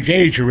average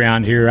age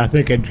around here, I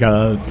think it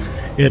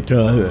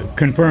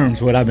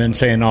confirms what I've been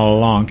saying all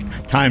along.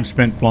 Time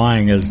spent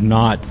flying is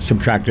not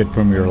subtracted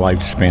from your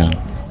lifespan.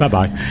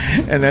 Bye-bye.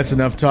 And that's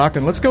enough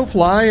talking. Let's go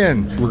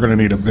flying. We're going to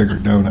need a bigger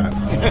donut.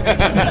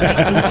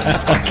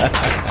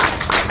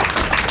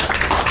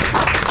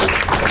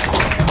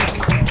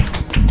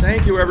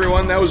 Thank you,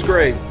 everyone. That was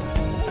great.